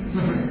great.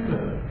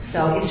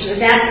 So it's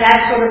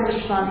that sort of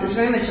response is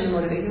very much in the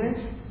mode of ignorance.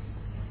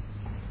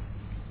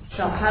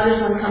 So how does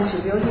one come to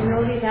real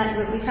humility? That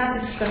we have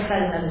to discuss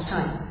that another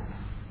time.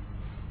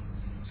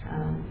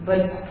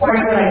 But part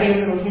of what I gave a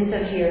little hint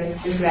of here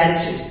is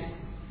gratitude.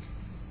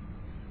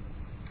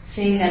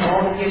 Seeing that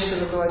all the gifts of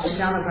the Lord,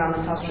 Sridhama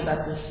Brahma talks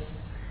about this,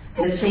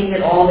 and seeing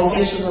that all the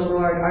gifts of the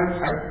Lord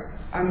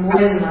are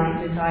more than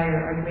my desire,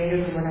 are greater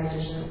than what I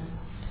deserve.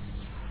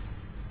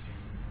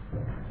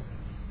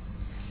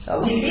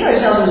 So we see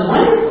ourselves as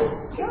wonderful.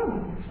 Yeah,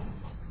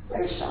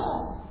 where's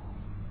Saul?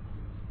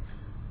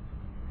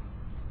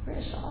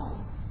 Where's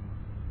Saul?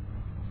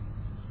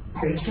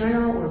 We're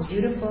eternal, we're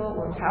beautiful,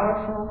 we're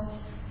powerful.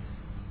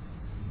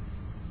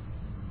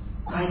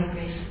 By the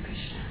grace of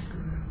Krishna.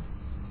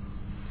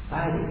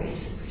 By the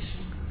grace of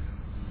Krishna.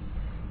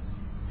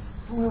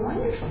 Oh, we're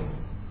wonderful.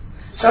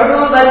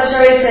 Sarvabhauma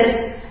Bhattacharya said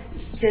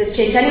to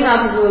Chaitanya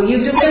Mahaprabhu, you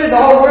delivered the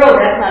whole world,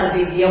 that's not a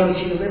big deal, but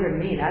you delivered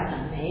me, that's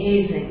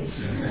amazing.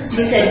 He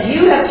said,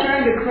 you have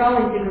turned a crow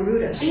into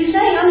Garuda. So you're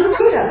saying I'm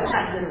Garuda?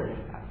 Not literally,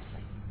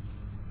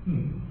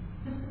 obviously.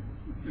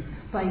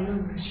 By your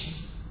mercy.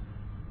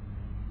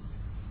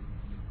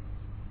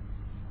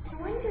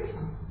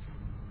 Wonderful.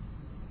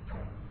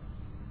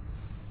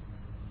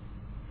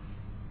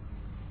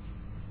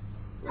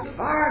 We're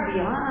far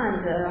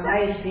beyond the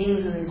highest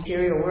beings in the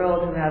material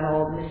world who have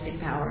all mystic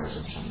powers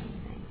and so many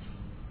things.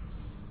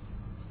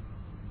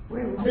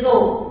 We're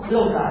little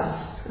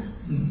gods.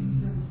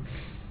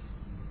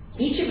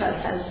 Each of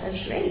us has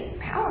great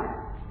power,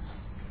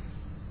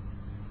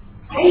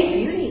 great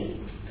beauty.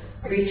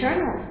 We're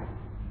eternal.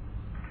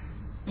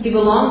 We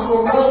belong to a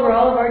world where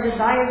all of our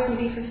desires can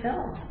be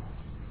fulfilled.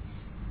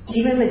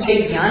 Even the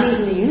great jnanis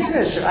in the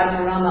universe are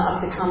Adharama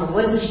Aptikama.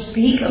 What to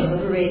speak of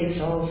liberated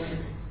souls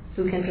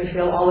who can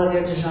fulfill all of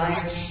their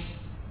desires.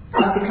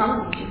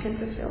 Aptikama, you can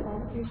fulfill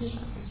all of your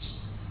desires.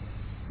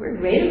 We're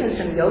greater than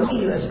some yogi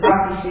who has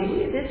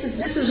prophecy.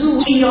 This is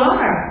who we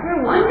are.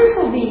 We're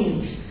wonderful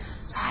beings.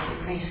 By the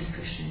grace of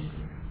Krishna.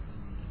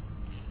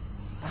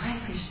 By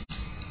Krishna.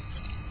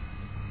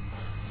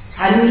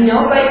 How do we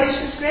know by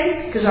Krishna's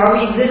grace? Because are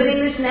we exhibiting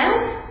this now?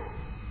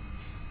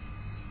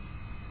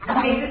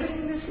 Are we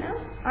exhibiting this now?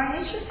 Our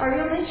nature? Our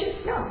real nature?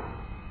 No.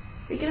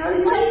 We can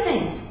hardly do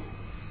anything.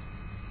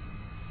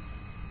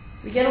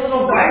 We get a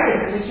little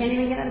worried because we can't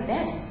even get out of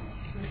bed.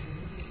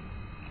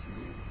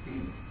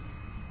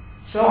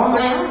 So on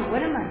my own,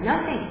 what am I?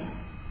 Nothing.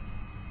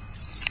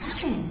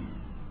 Nothing.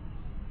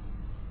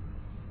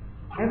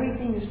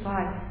 Everything is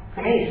by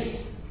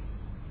grace.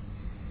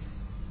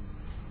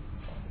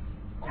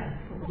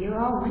 You're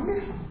all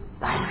wonderful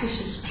by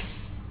Krishna's grace.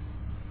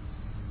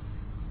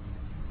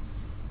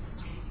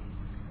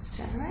 Is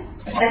that right?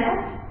 Is that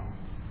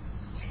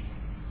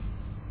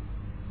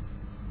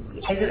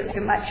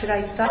right? Should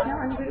I stop now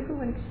on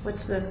Guru?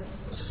 What's the...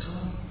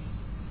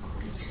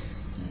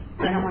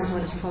 I don't want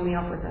someone to pull me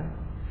off with a...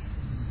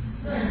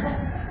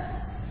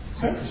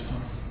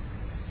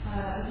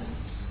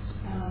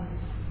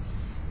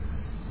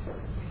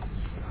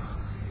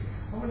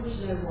 I wanted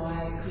to know why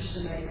Krishna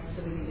makes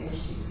the living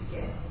entities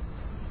forget.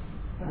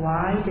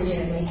 Why did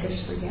it make us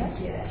forget?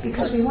 Yeah.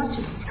 Because we want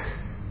to.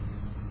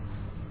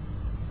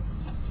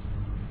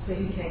 So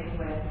he takes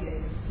away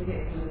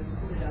forgetfulness,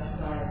 put it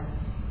outside.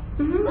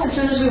 As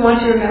soon as we want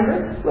to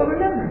remember, we'll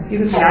remember. You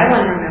can say, I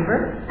want to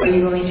remember. Are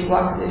you willing to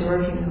walk through this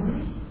door if you know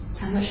it?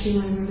 How much do you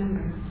want to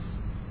remember?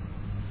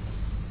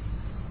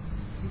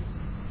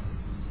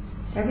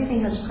 Everything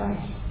has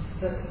price.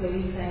 But are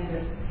you saying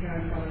that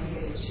parents want to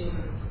forget their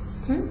children?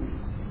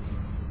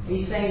 Are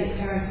you saying that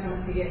parents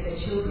want to forget their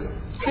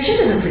children?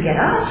 Krishna doesn't forget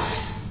us.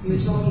 You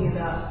were talking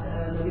about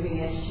the living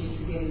entities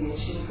forgetting their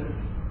children,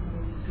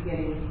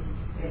 forgetting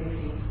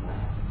everything.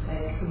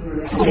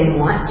 They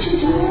want to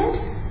do it?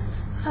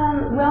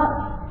 Well,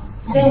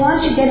 they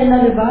want to get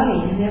another body,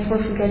 and therefore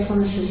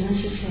forgetfulness is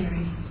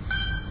necessary.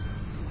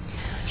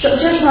 So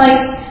just like,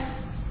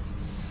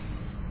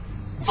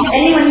 can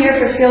anyone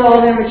here fulfill all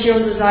their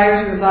material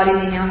desires in the body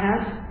they now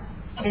have?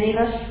 Any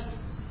of us?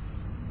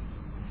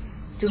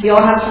 Do we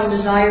all have some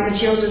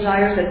material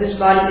desires that this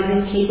body is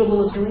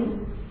incapable of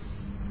doing?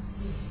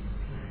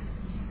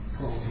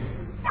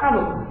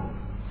 Probably.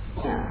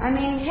 Yeah, I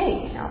mean,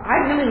 hey,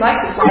 I'd really like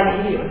to fly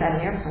to India without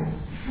an airplane.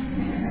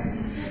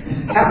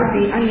 That would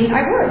be, I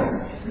would.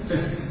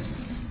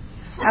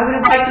 I would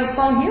have liked to have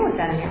flown here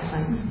without an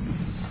airplane.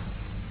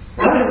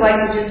 I would have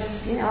liked to just,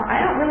 I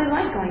don't really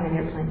like going in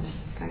airplanes,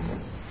 frankly.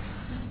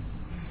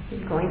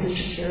 Going through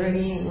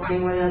security and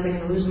worrying whether I'm going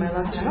to lose my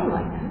luggage, I don't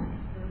like that.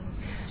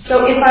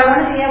 So if I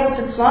want to be able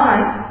to fly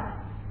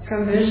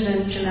from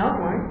Brisbane to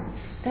Melbourne,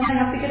 then I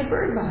have to get a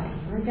bird body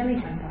or a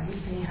demigod body,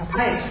 depending on how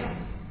high I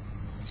am.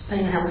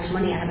 Depending on how much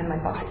money I have in my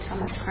pocket, how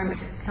many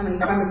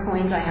karmic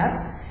coins I have.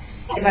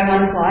 If I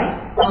want to fly,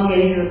 I'll get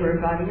either a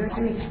bird body or a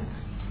demigod.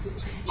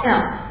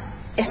 Now,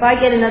 if I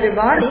get another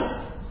body,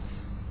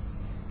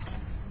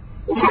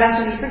 it has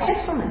to be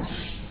forgetfulness.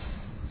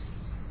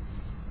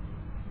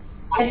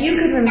 If you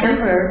could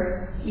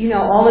remember,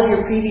 all of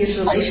your previous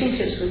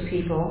relationships with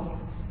people,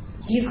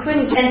 you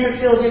couldn't then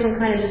fulfill a different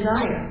kind of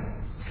desire.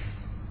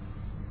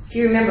 If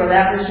you remember,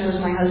 that person was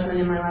my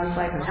husband in my last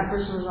life, and that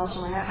person was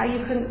also how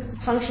you couldn't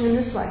function in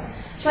this life.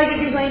 It's like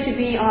if you're going to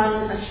be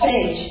on a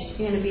stage,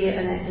 you're going to be in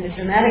a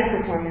dramatic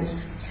performance,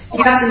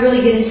 you have to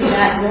really get into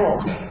that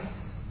role.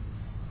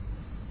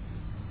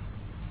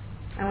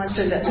 I once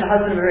heard that the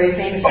husband of a very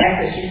famous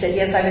actress, she said,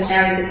 yes, I've been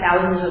married to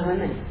thousands of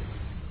women.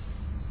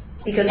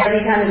 Because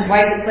every time his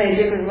wife would play a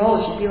different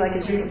role, she'd be like a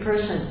different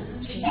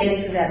person. She'd get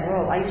into that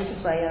role. I used to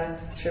play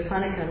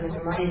Shripanika with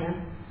Ramayana,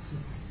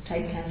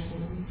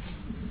 typecasting.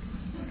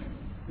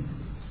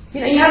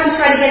 You have to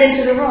try to get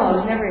into the role. I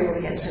was never able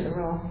to get into the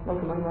role.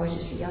 Lokamon Rose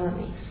used to yell at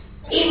me.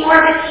 Eat more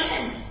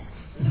Demon!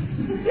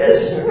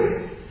 Yes,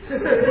 sir.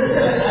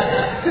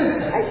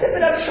 I said, but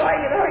I'm trying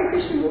it. Hare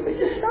Krishna movement.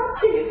 Just stop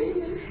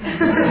singing.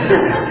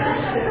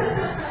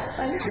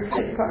 I never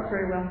played the part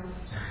very well.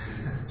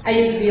 I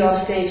used to be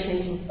off stage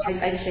thinking,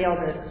 I'd say all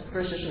the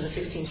verses from the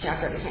 15th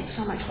chapter. I'd be saying,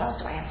 so much wealth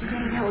do I have to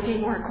gain? I will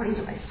gain more according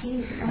to my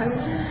schemes. I was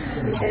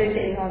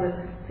meditating all the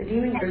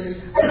demon verses.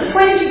 But the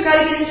point is, you've got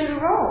to get into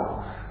the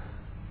role.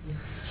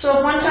 So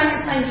if one time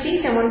you're playing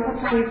Sita and one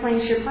time you're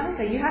playing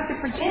Shripanika, you have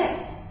to forget.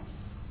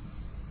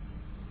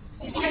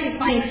 You can't be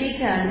playing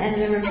Sita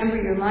and then remember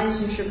your lines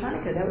from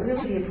Shripanika. That would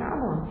really be a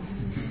problem.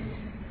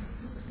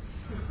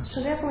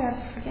 So therefore we have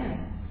to forget.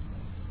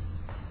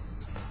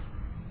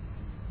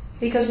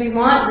 Because we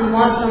want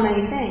so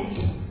many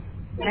things.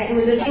 Right? And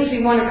the things we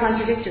want are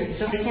contradictory,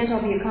 so they can't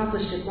all be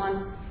accomplished in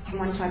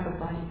one type of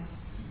body.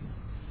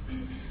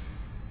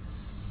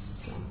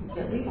 So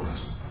that we want.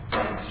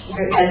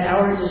 That's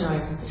our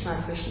desire. It's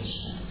not Krishna's.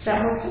 Is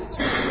that working?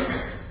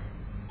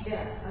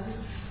 Yeah, I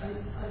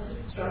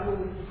just struggle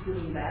with the good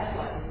and bad,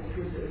 like the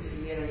good that we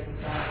forget and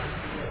the bad.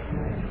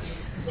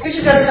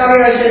 Krishna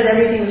Kaviraj says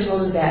everything is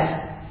good and bad.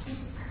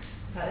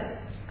 Pardon?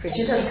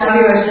 Krishna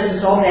Kaviraj says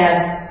it's all bad.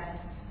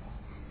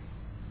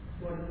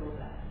 What is all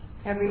that?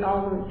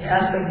 All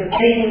aspect of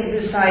anything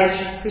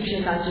besides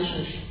Krishna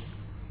consciousness.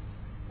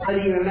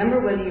 Whether you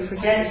remember, whether you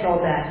forget, it's all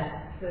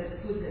bad. So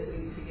it's good that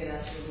we forget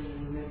our children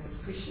and remember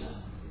Krishna.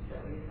 Is that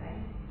what you're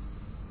saying?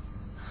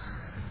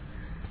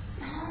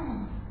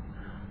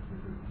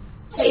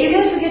 But you're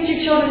going to forget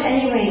your children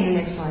anyway in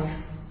the next life.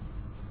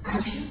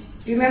 Aren't you?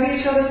 Do you remember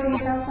your children from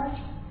your past life?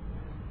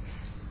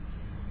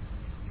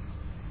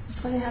 It's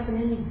going to happen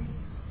anyway.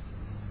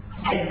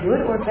 Is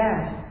good or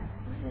bad?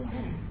 What does it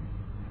matter?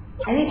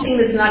 Anything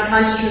that's not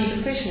consciousness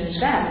of Krishna is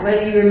bad.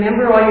 Whether you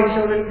remember all your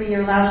children from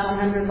your last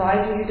 100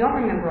 lives or you don't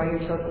remember all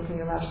your children from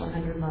your last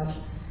 100 lives.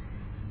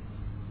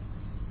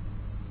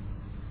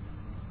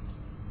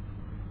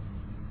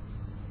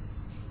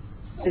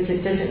 Does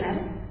it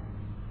matter?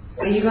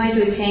 Are you going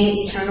to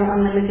attain eternal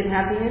unlimited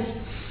happiness?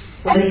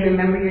 Whether you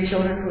remember your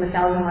children from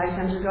 1,000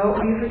 lifetimes ago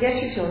or you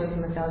forget your children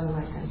from 1,000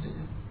 lifetimes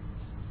ago.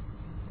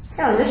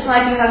 Now, in this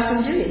life you have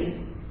some duty.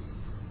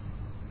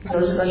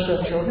 Those of us who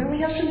have children,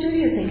 we have some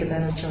duty to think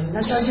about our children.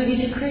 That's our duty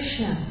to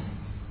Krishna.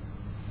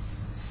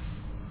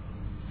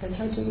 That's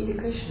our duty to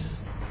Krishna.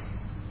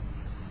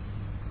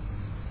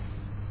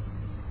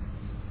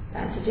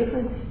 That's a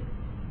different thing.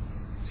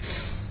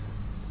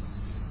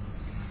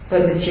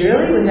 But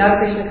materially, without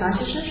Krishna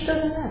consciousness, it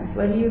doesn't matter.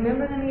 Whether you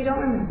remember them or you don't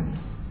remember them.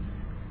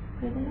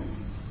 Doesn't matter.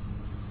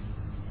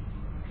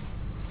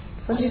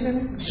 Suppose you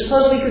remember.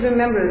 Suppose we could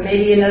remember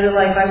maybe another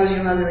life I was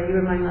your mother or you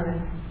were my mother.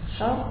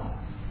 So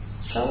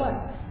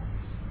what?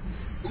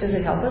 Does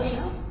it help us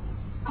now?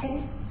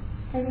 Okay.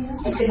 Maybe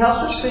not. If it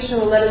helps us, Krishna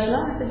will let us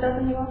know. If it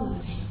doesn't, he won't let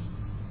us know.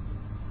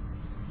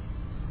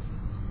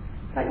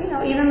 But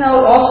even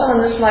though also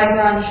in this life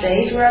we're on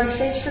stage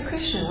for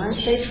Krishna. We're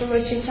on stage for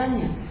Lord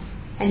Chaitanya.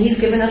 And he's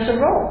given us a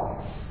role.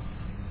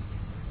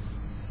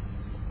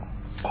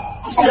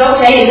 He said,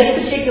 okay, in this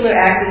particular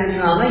act of the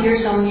drama,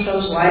 you're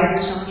so-and-so's wife,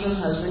 you're so-and-so's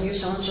husband,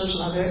 you're so-and-so's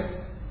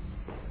mother.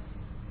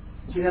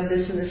 You have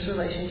this and this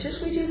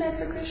relationship. We do that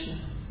for Krishna.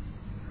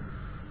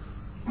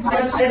 We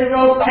want to play the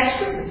role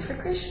expertly for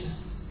Krishna.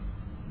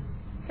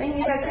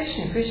 Thinking about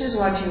Krishna. Krishna's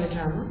watching the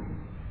drama.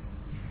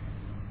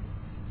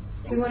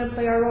 We want to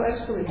play our role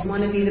expertly. We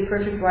want to be the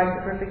perfect wife,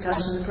 the perfect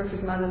husband, the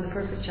perfect mother, the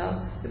perfect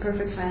child, the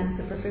perfect friend,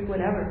 the perfect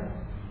whatever.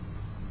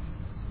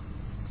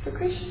 For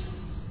Krishna.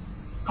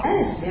 That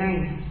is very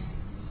nice.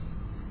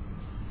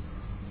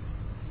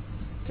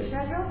 Does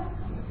that help?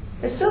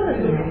 It still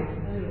doesn't help.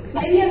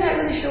 Maybe I'm not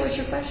really sure what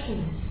your question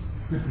is.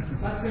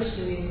 My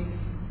question is,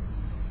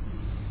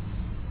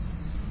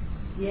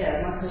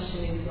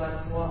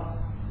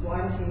 why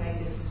does he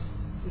make us,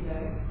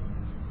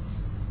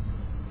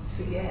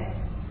 forget?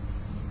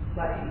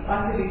 Like, I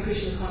could be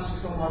Krishna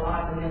conscious all my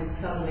life and then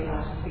suddenly I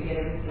just forget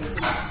everything.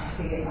 I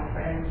forget my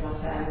friends, my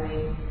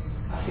family.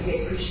 I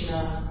forget Krishna,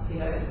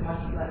 my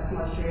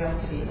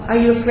curiosity. Are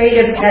you afraid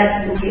of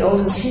that will be old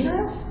and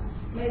senile?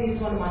 Maybe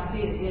it's one of my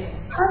fears, yeah.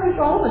 I think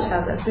all of us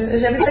have that.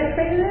 Is everybody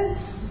afraid of that?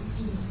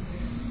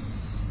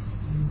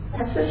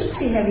 That's a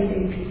pretty heavy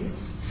thing to you.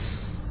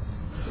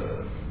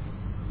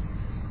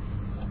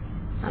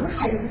 I'm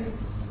afraid of it.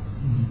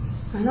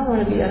 I don't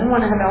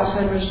want to have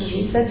Alzheimer's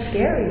disease. That's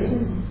scary,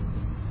 isn't it?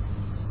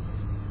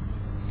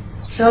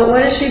 So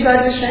what is Sri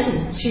Bhadra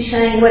saying? She's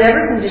saying, whatever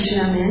condition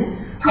I'm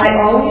in, I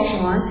always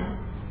want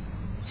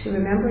to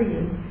remember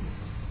you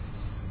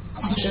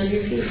and serve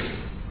your feet.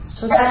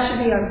 So that should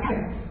be our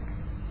prayer.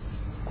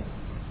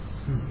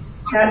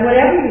 That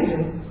whatever you do,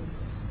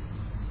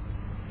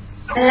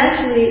 and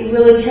actually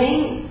we'll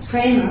attain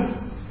prema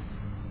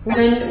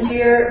when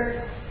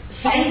we're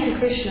saying to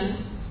Krishna,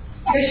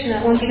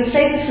 when we can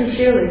say this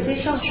sincerely.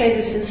 Please don't say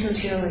this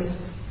insincerely.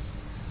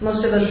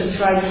 Most of us have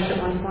tried this at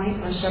one point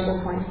or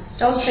several points.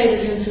 Don't say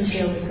this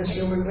insincerely because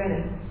you'll regret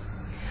it.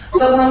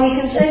 But when we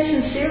can say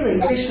sincerely,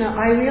 Krishna,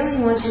 I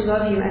really want to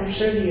love you and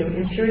serve you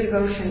in pure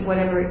devotion,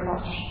 whatever it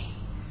costs.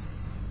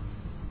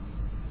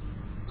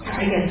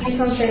 Again, please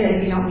don't say that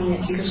if you don't mean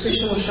it, because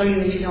Krishna will show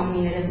you that you don't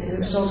mean it, and the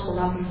results will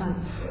not be fun.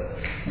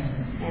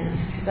 And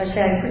as I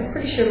said, I'm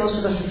pretty sure most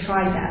of us have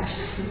tried that.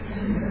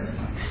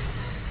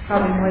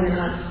 Probably more than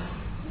once.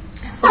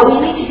 But we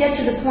need to get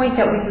to the point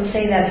that we can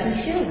say that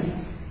sincerely.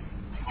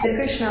 That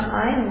Krishna,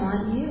 I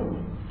want you.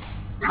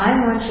 I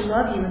want to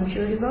love you in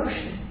pure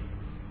devotion.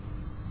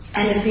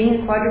 And if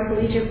being a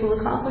quadriplegic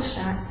will accomplish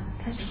that,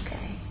 that's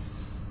okay.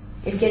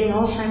 If getting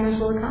Alzheimer's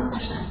will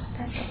accomplish that,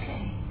 that's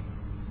okay.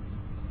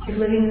 If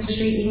living in the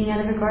street eating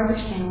out of a garbage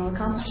can will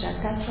accomplish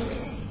that, that's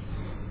okay.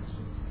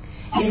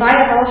 If I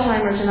have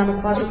Alzheimer's and I'm a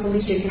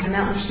quadriplegic and I'm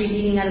out in the street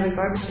eating out of a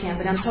garbage can,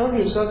 but I'm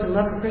totally absorbed in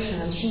love for Krishna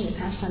and I'm seeing the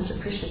pastimes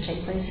of Krishna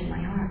take place in my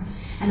heart,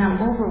 and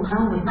I'm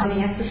overwhelmed with loving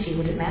ecstasy,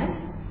 would it matter?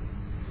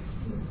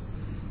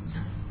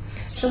 No.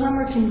 So when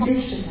we're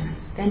convinced of that,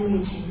 then we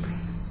attain prema.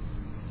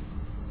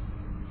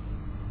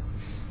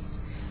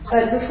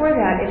 But before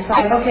that, it's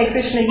like, okay,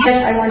 Krishna,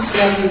 yes, I want to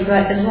love you,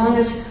 but as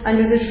long as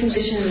under this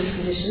condition, this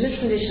condition,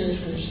 this condition, this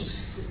condition.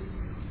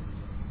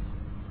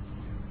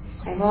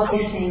 I have all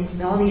these things, and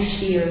all these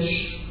fears.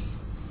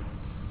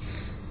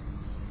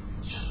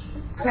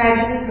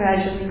 Gradually,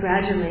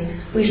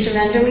 we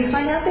surrender, we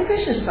find out that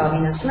Krishna's probably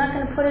not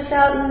going to put us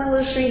out in the middle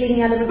of the street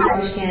eating out of a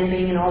garbage can,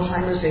 being an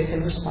Alzheimer's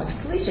victim who's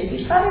quadriplegic.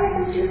 He's probably not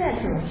going to do that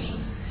to us.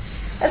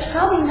 That's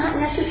probably not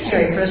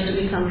necessary for us to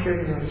become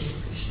pure devotees to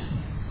Krishna.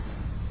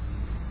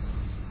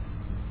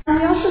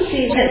 And we also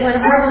see that when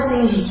horrible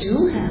things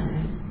do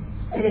happen,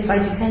 that if I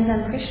depend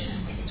on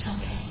Krishna,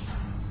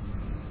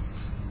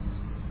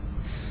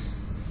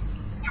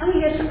 And we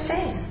get some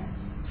faith.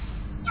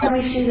 And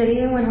we see that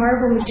even when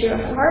horrible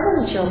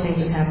material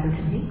things have happened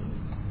to me,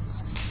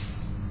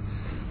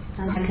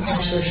 and I can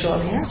actually show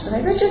of hands, but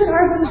I bet you that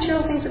horrible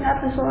material things have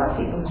happened to a lot of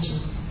people.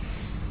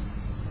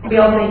 We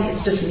all think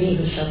it's just me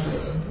who's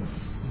suffering.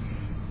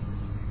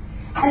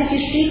 And if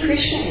you see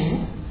Krishna in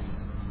it,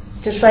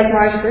 just like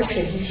Mars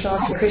Birchwood, he saw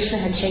that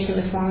Krishna had taken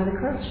the form of the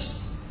curse.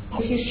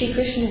 If you see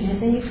Krishna in it,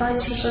 then you find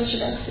it's a source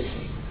of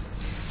ecstasy.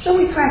 So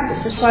we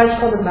practice. That's why it's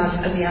called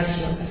Abhyasa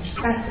Yoga.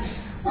 Practice.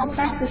 We're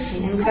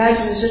practicing, and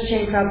gradually, as just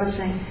Jane Prabhupada was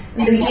saying,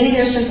 in the beginning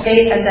there's some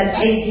faith, as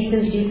that faith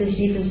deepens, prema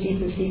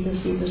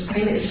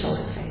is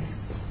solid faith.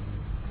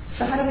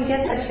 So how do we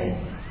get that faith?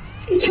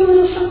 You do a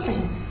little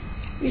something.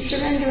 You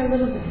surrender a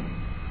little bit.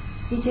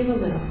 You give a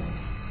little.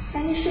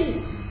 And you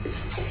see,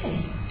 it's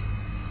okay.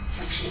 It's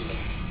actually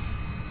okay.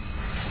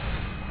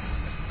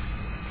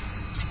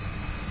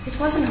 It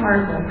wasn't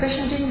horrible.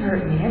 Krishna didn't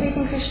hurt me.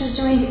 Everything Krishna's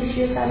doing is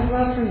just out of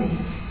love for me.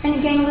 And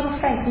you gain a little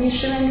faith, and you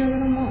surrender a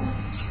little more.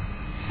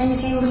 And you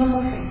gain a little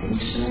more faith, and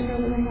you surrender a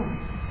little more.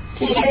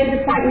 So you get to the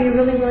point where you're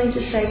really willing to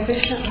say,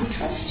 Krishna, I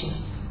trust you.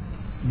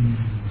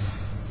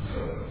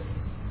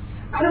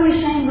 What are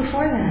we saying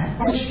before that?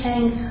 We're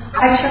saying,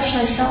 I trust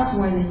myself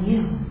more than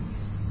you.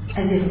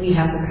 As if we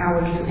have the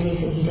power to do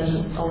anything he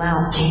doesn't allow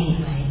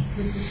anyway.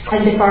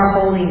 As if our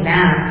holding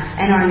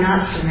back and our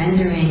not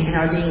surrendering and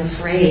our being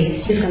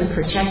afraid is going to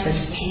protect us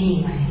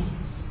anyway.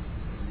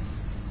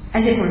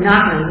 As if we're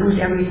not going to lose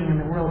everything in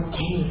the world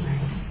anyway.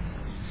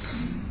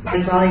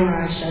 Like Bali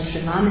Maharaj says to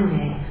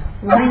Ramandev,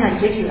 why not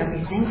give you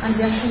everything? I'm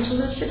destined to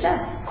lose to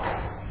death.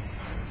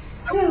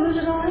 We're going to lose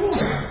it all anyway.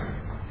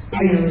 We're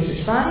going to lose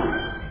this body.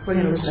 We're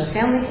going to lose our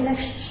family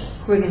connections.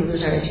 We're going to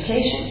lose our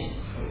education.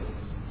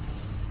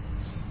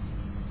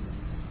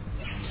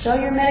 So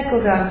your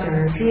medical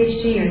doctor, or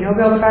PhD, or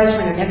Nobel Prize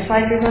winner, next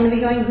life you're going to be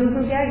going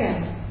goo-goo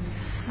gaga.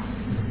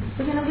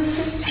 We're going to lose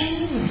it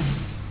anyway.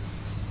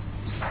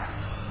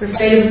 We're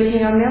afraid of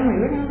losing our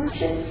memory. We're going to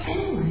lose it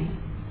anyway.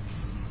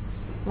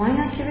 Why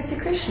not give it to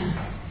Krishna?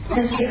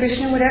 And say,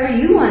 Krishna, whatever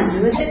you want to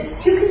do with it,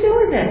 you can do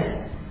with it.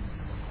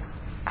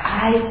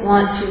 I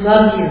want to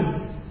love you.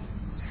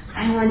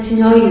 I want to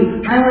know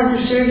you. I want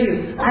to serve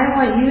you. I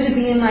want you to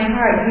be in my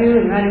heart. You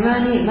and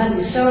Radharani and Mother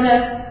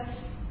Yasoda,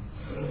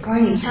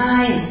 Gorni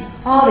Tai, and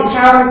all the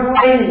cow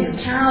boys and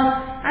the cows.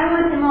 I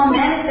want them all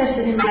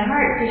manifested in my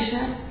heart,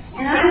 Krishna.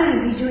 And I want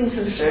to be doing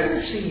some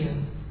service for you.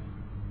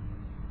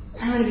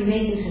 I want to be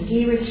making some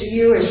givers for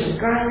you, or some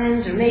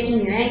garlands, or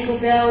making your ankle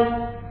bells,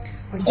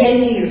 or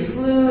getting you your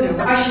food, or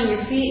washing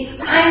your feet.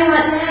 I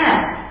want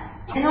that.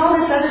 And all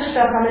this other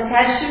stuff I'm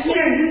attached to,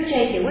 here, you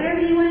take it. Whatever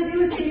you want to do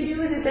with it, you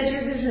do with it. That's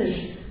your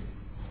business.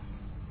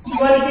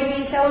 You want to give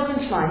me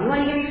intelligence? Fine. You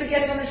want to give me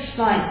forgetfulness?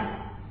 Fine.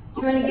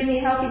 You want to give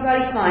me a healthy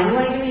body? Fine. You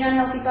want to give me an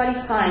unhealthy body?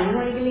 Fine. You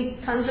want to give me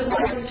tons of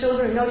wonderful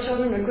children, or no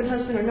children, or good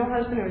husband, or no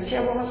husband, or a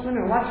terrible husband,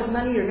 or lots of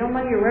money, or no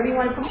money, or wherever you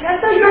want to come. That's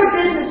not your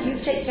business. You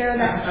take care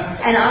of that.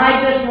 And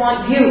I just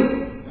want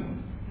you.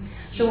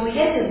 So when we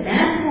get to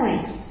that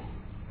point,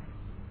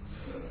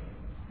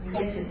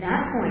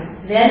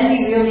 then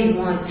we really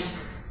want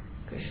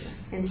Krishna.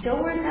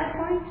 Until we're at that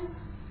point,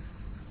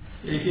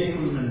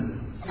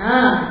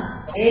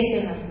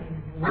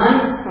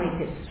 one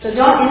pointed. So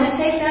don't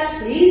imitate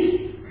that,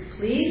 please.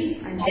 Please,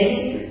 I'm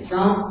begging you,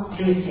 don't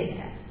imitate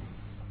that.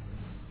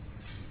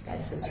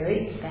 That's a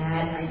very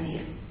bad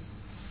idea.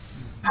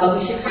 But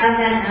we should have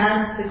that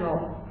as the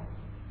goal.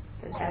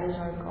 That is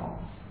our goal.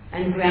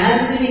 And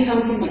gradually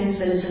become convinced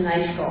that it's a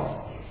nice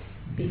goal.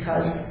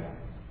 Because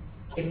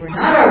if we're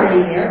not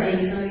already there,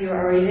 maybe some of you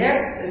are already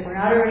there, but if we're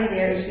not already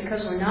there, it's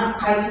because we're not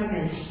quite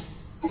convinced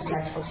that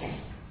that's okay.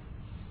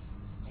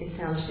 It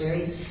sounds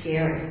very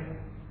scary.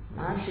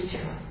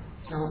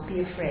 Don't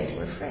be afraid.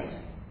 We're afraid.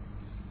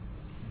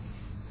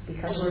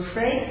 Because we're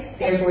afraid,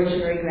 therefore it's a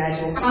very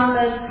gradual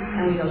process,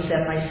 and we go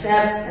step by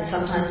step, and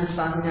sometimes it's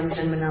Bahunam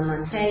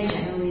Janmanamante,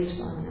 generally it's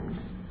Bahunam.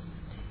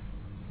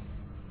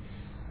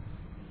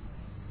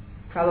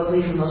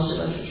 Probably for most of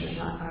us, this is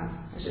not our,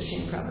 as the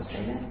Sri Prabhupada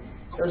say that.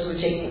 Those who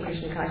are taking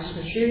Krishna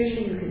consciousness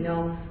seriously, you can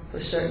know for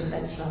certain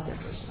that it's not their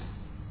first life.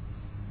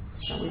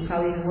 So we've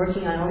probably been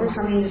working on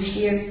overcoming this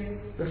fear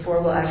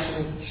before we'll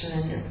actually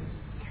surrender.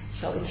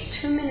 So it's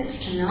 2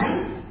 minutes to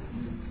 9.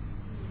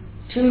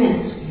 2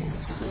 minutes we have.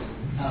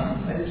 I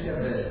just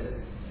have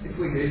if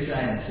we do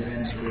try and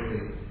surrender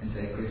quickly and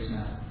say,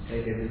 Krishna,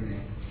 take everything,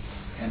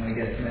 and we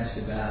get messed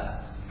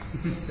about,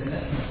 then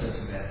that's not such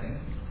a bad thing.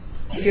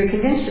 If you're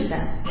convinced of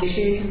that, make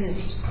sure you're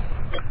convinced.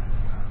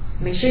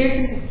 Make sure you're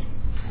convinced.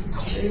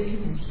 Make sure you're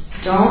convinced.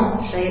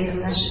 Don't say it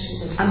unless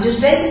you're convinced. I'm just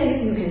begging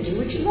you, you can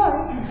do what you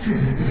love.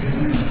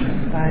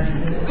 But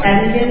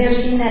haven't been there,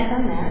 seen that,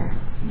 done that.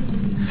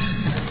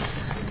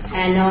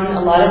 And known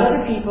a lot of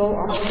other people,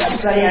 almost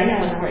everybody I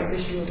know in the Hare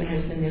Krishna movement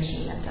has been there,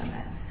 seen that, done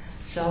that.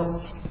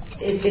 So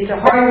it's a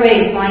hard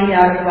way to find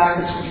out about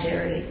the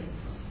sincerity.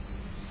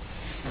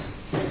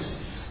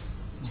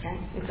 Okay?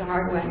 It's a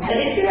hard way. But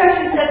if you're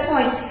actually at that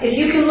point, if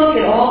you can look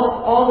at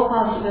all the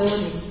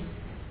possibilities,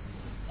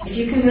 If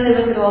you can really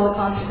look at all the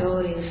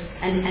possibilities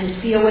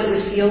and feel what it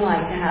would feel like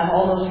to have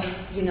all those,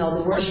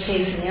 the worst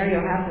case scenario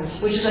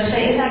happens, which as I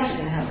say is actually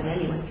going to happen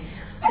anyway.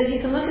 But if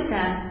you can look at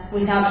that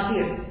without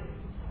fear,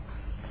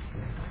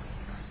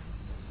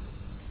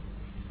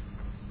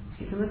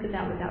 you can look at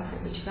that without fear,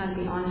 but you've got to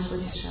be honest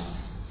with yourself.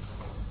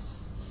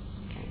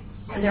 Okay.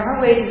 And there are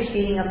ways of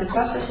speeding up the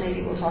process.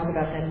 Maybe we'll talk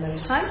about that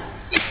another time.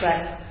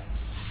 But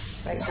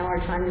right now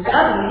our time is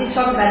up. We did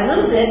talk about it a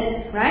little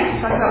bit, right?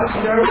 Talk about what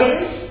the doorway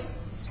is.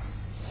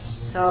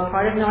 So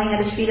part of knowing how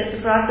to speed up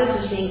the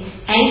process is being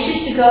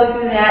anxious to go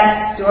through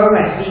that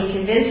doorway, being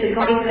convinced that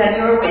going through that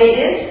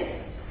doorway is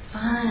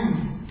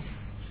fun.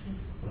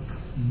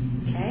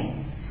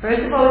 Okay?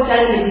 First of all, we've got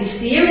to be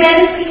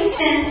theoretically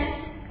convinced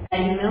that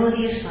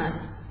humility is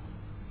fun.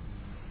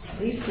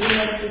 At least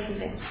theoretically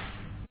convinced.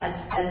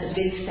 That's a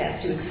big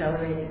step to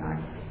accelerating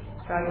our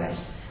progress.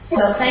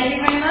 So thank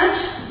you very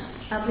much.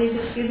 Please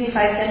excuse me if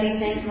I've said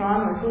anything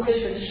wrong or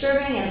foolish or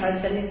disturbing, and if I've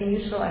said anything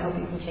useful, I hope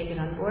you can take it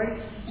on board.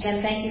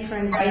 Again, thank you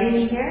for inviting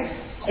me here.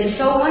 It's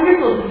so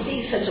wonderful to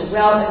see such a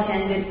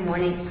well-attended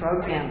morning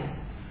program,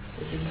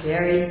 which is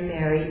very,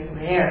 very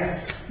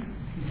rare.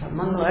 So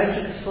Mangal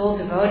Artik is full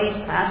of devotees,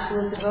 class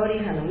full of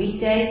devotees on a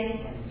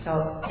weekday.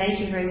 So thank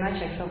you very much.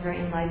 I feel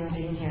very enlightened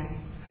being here.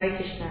 Hare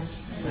Krishna.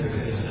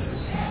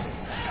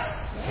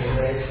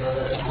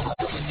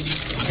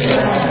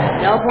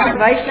 No more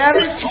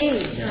Vaishnavas,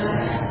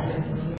 please.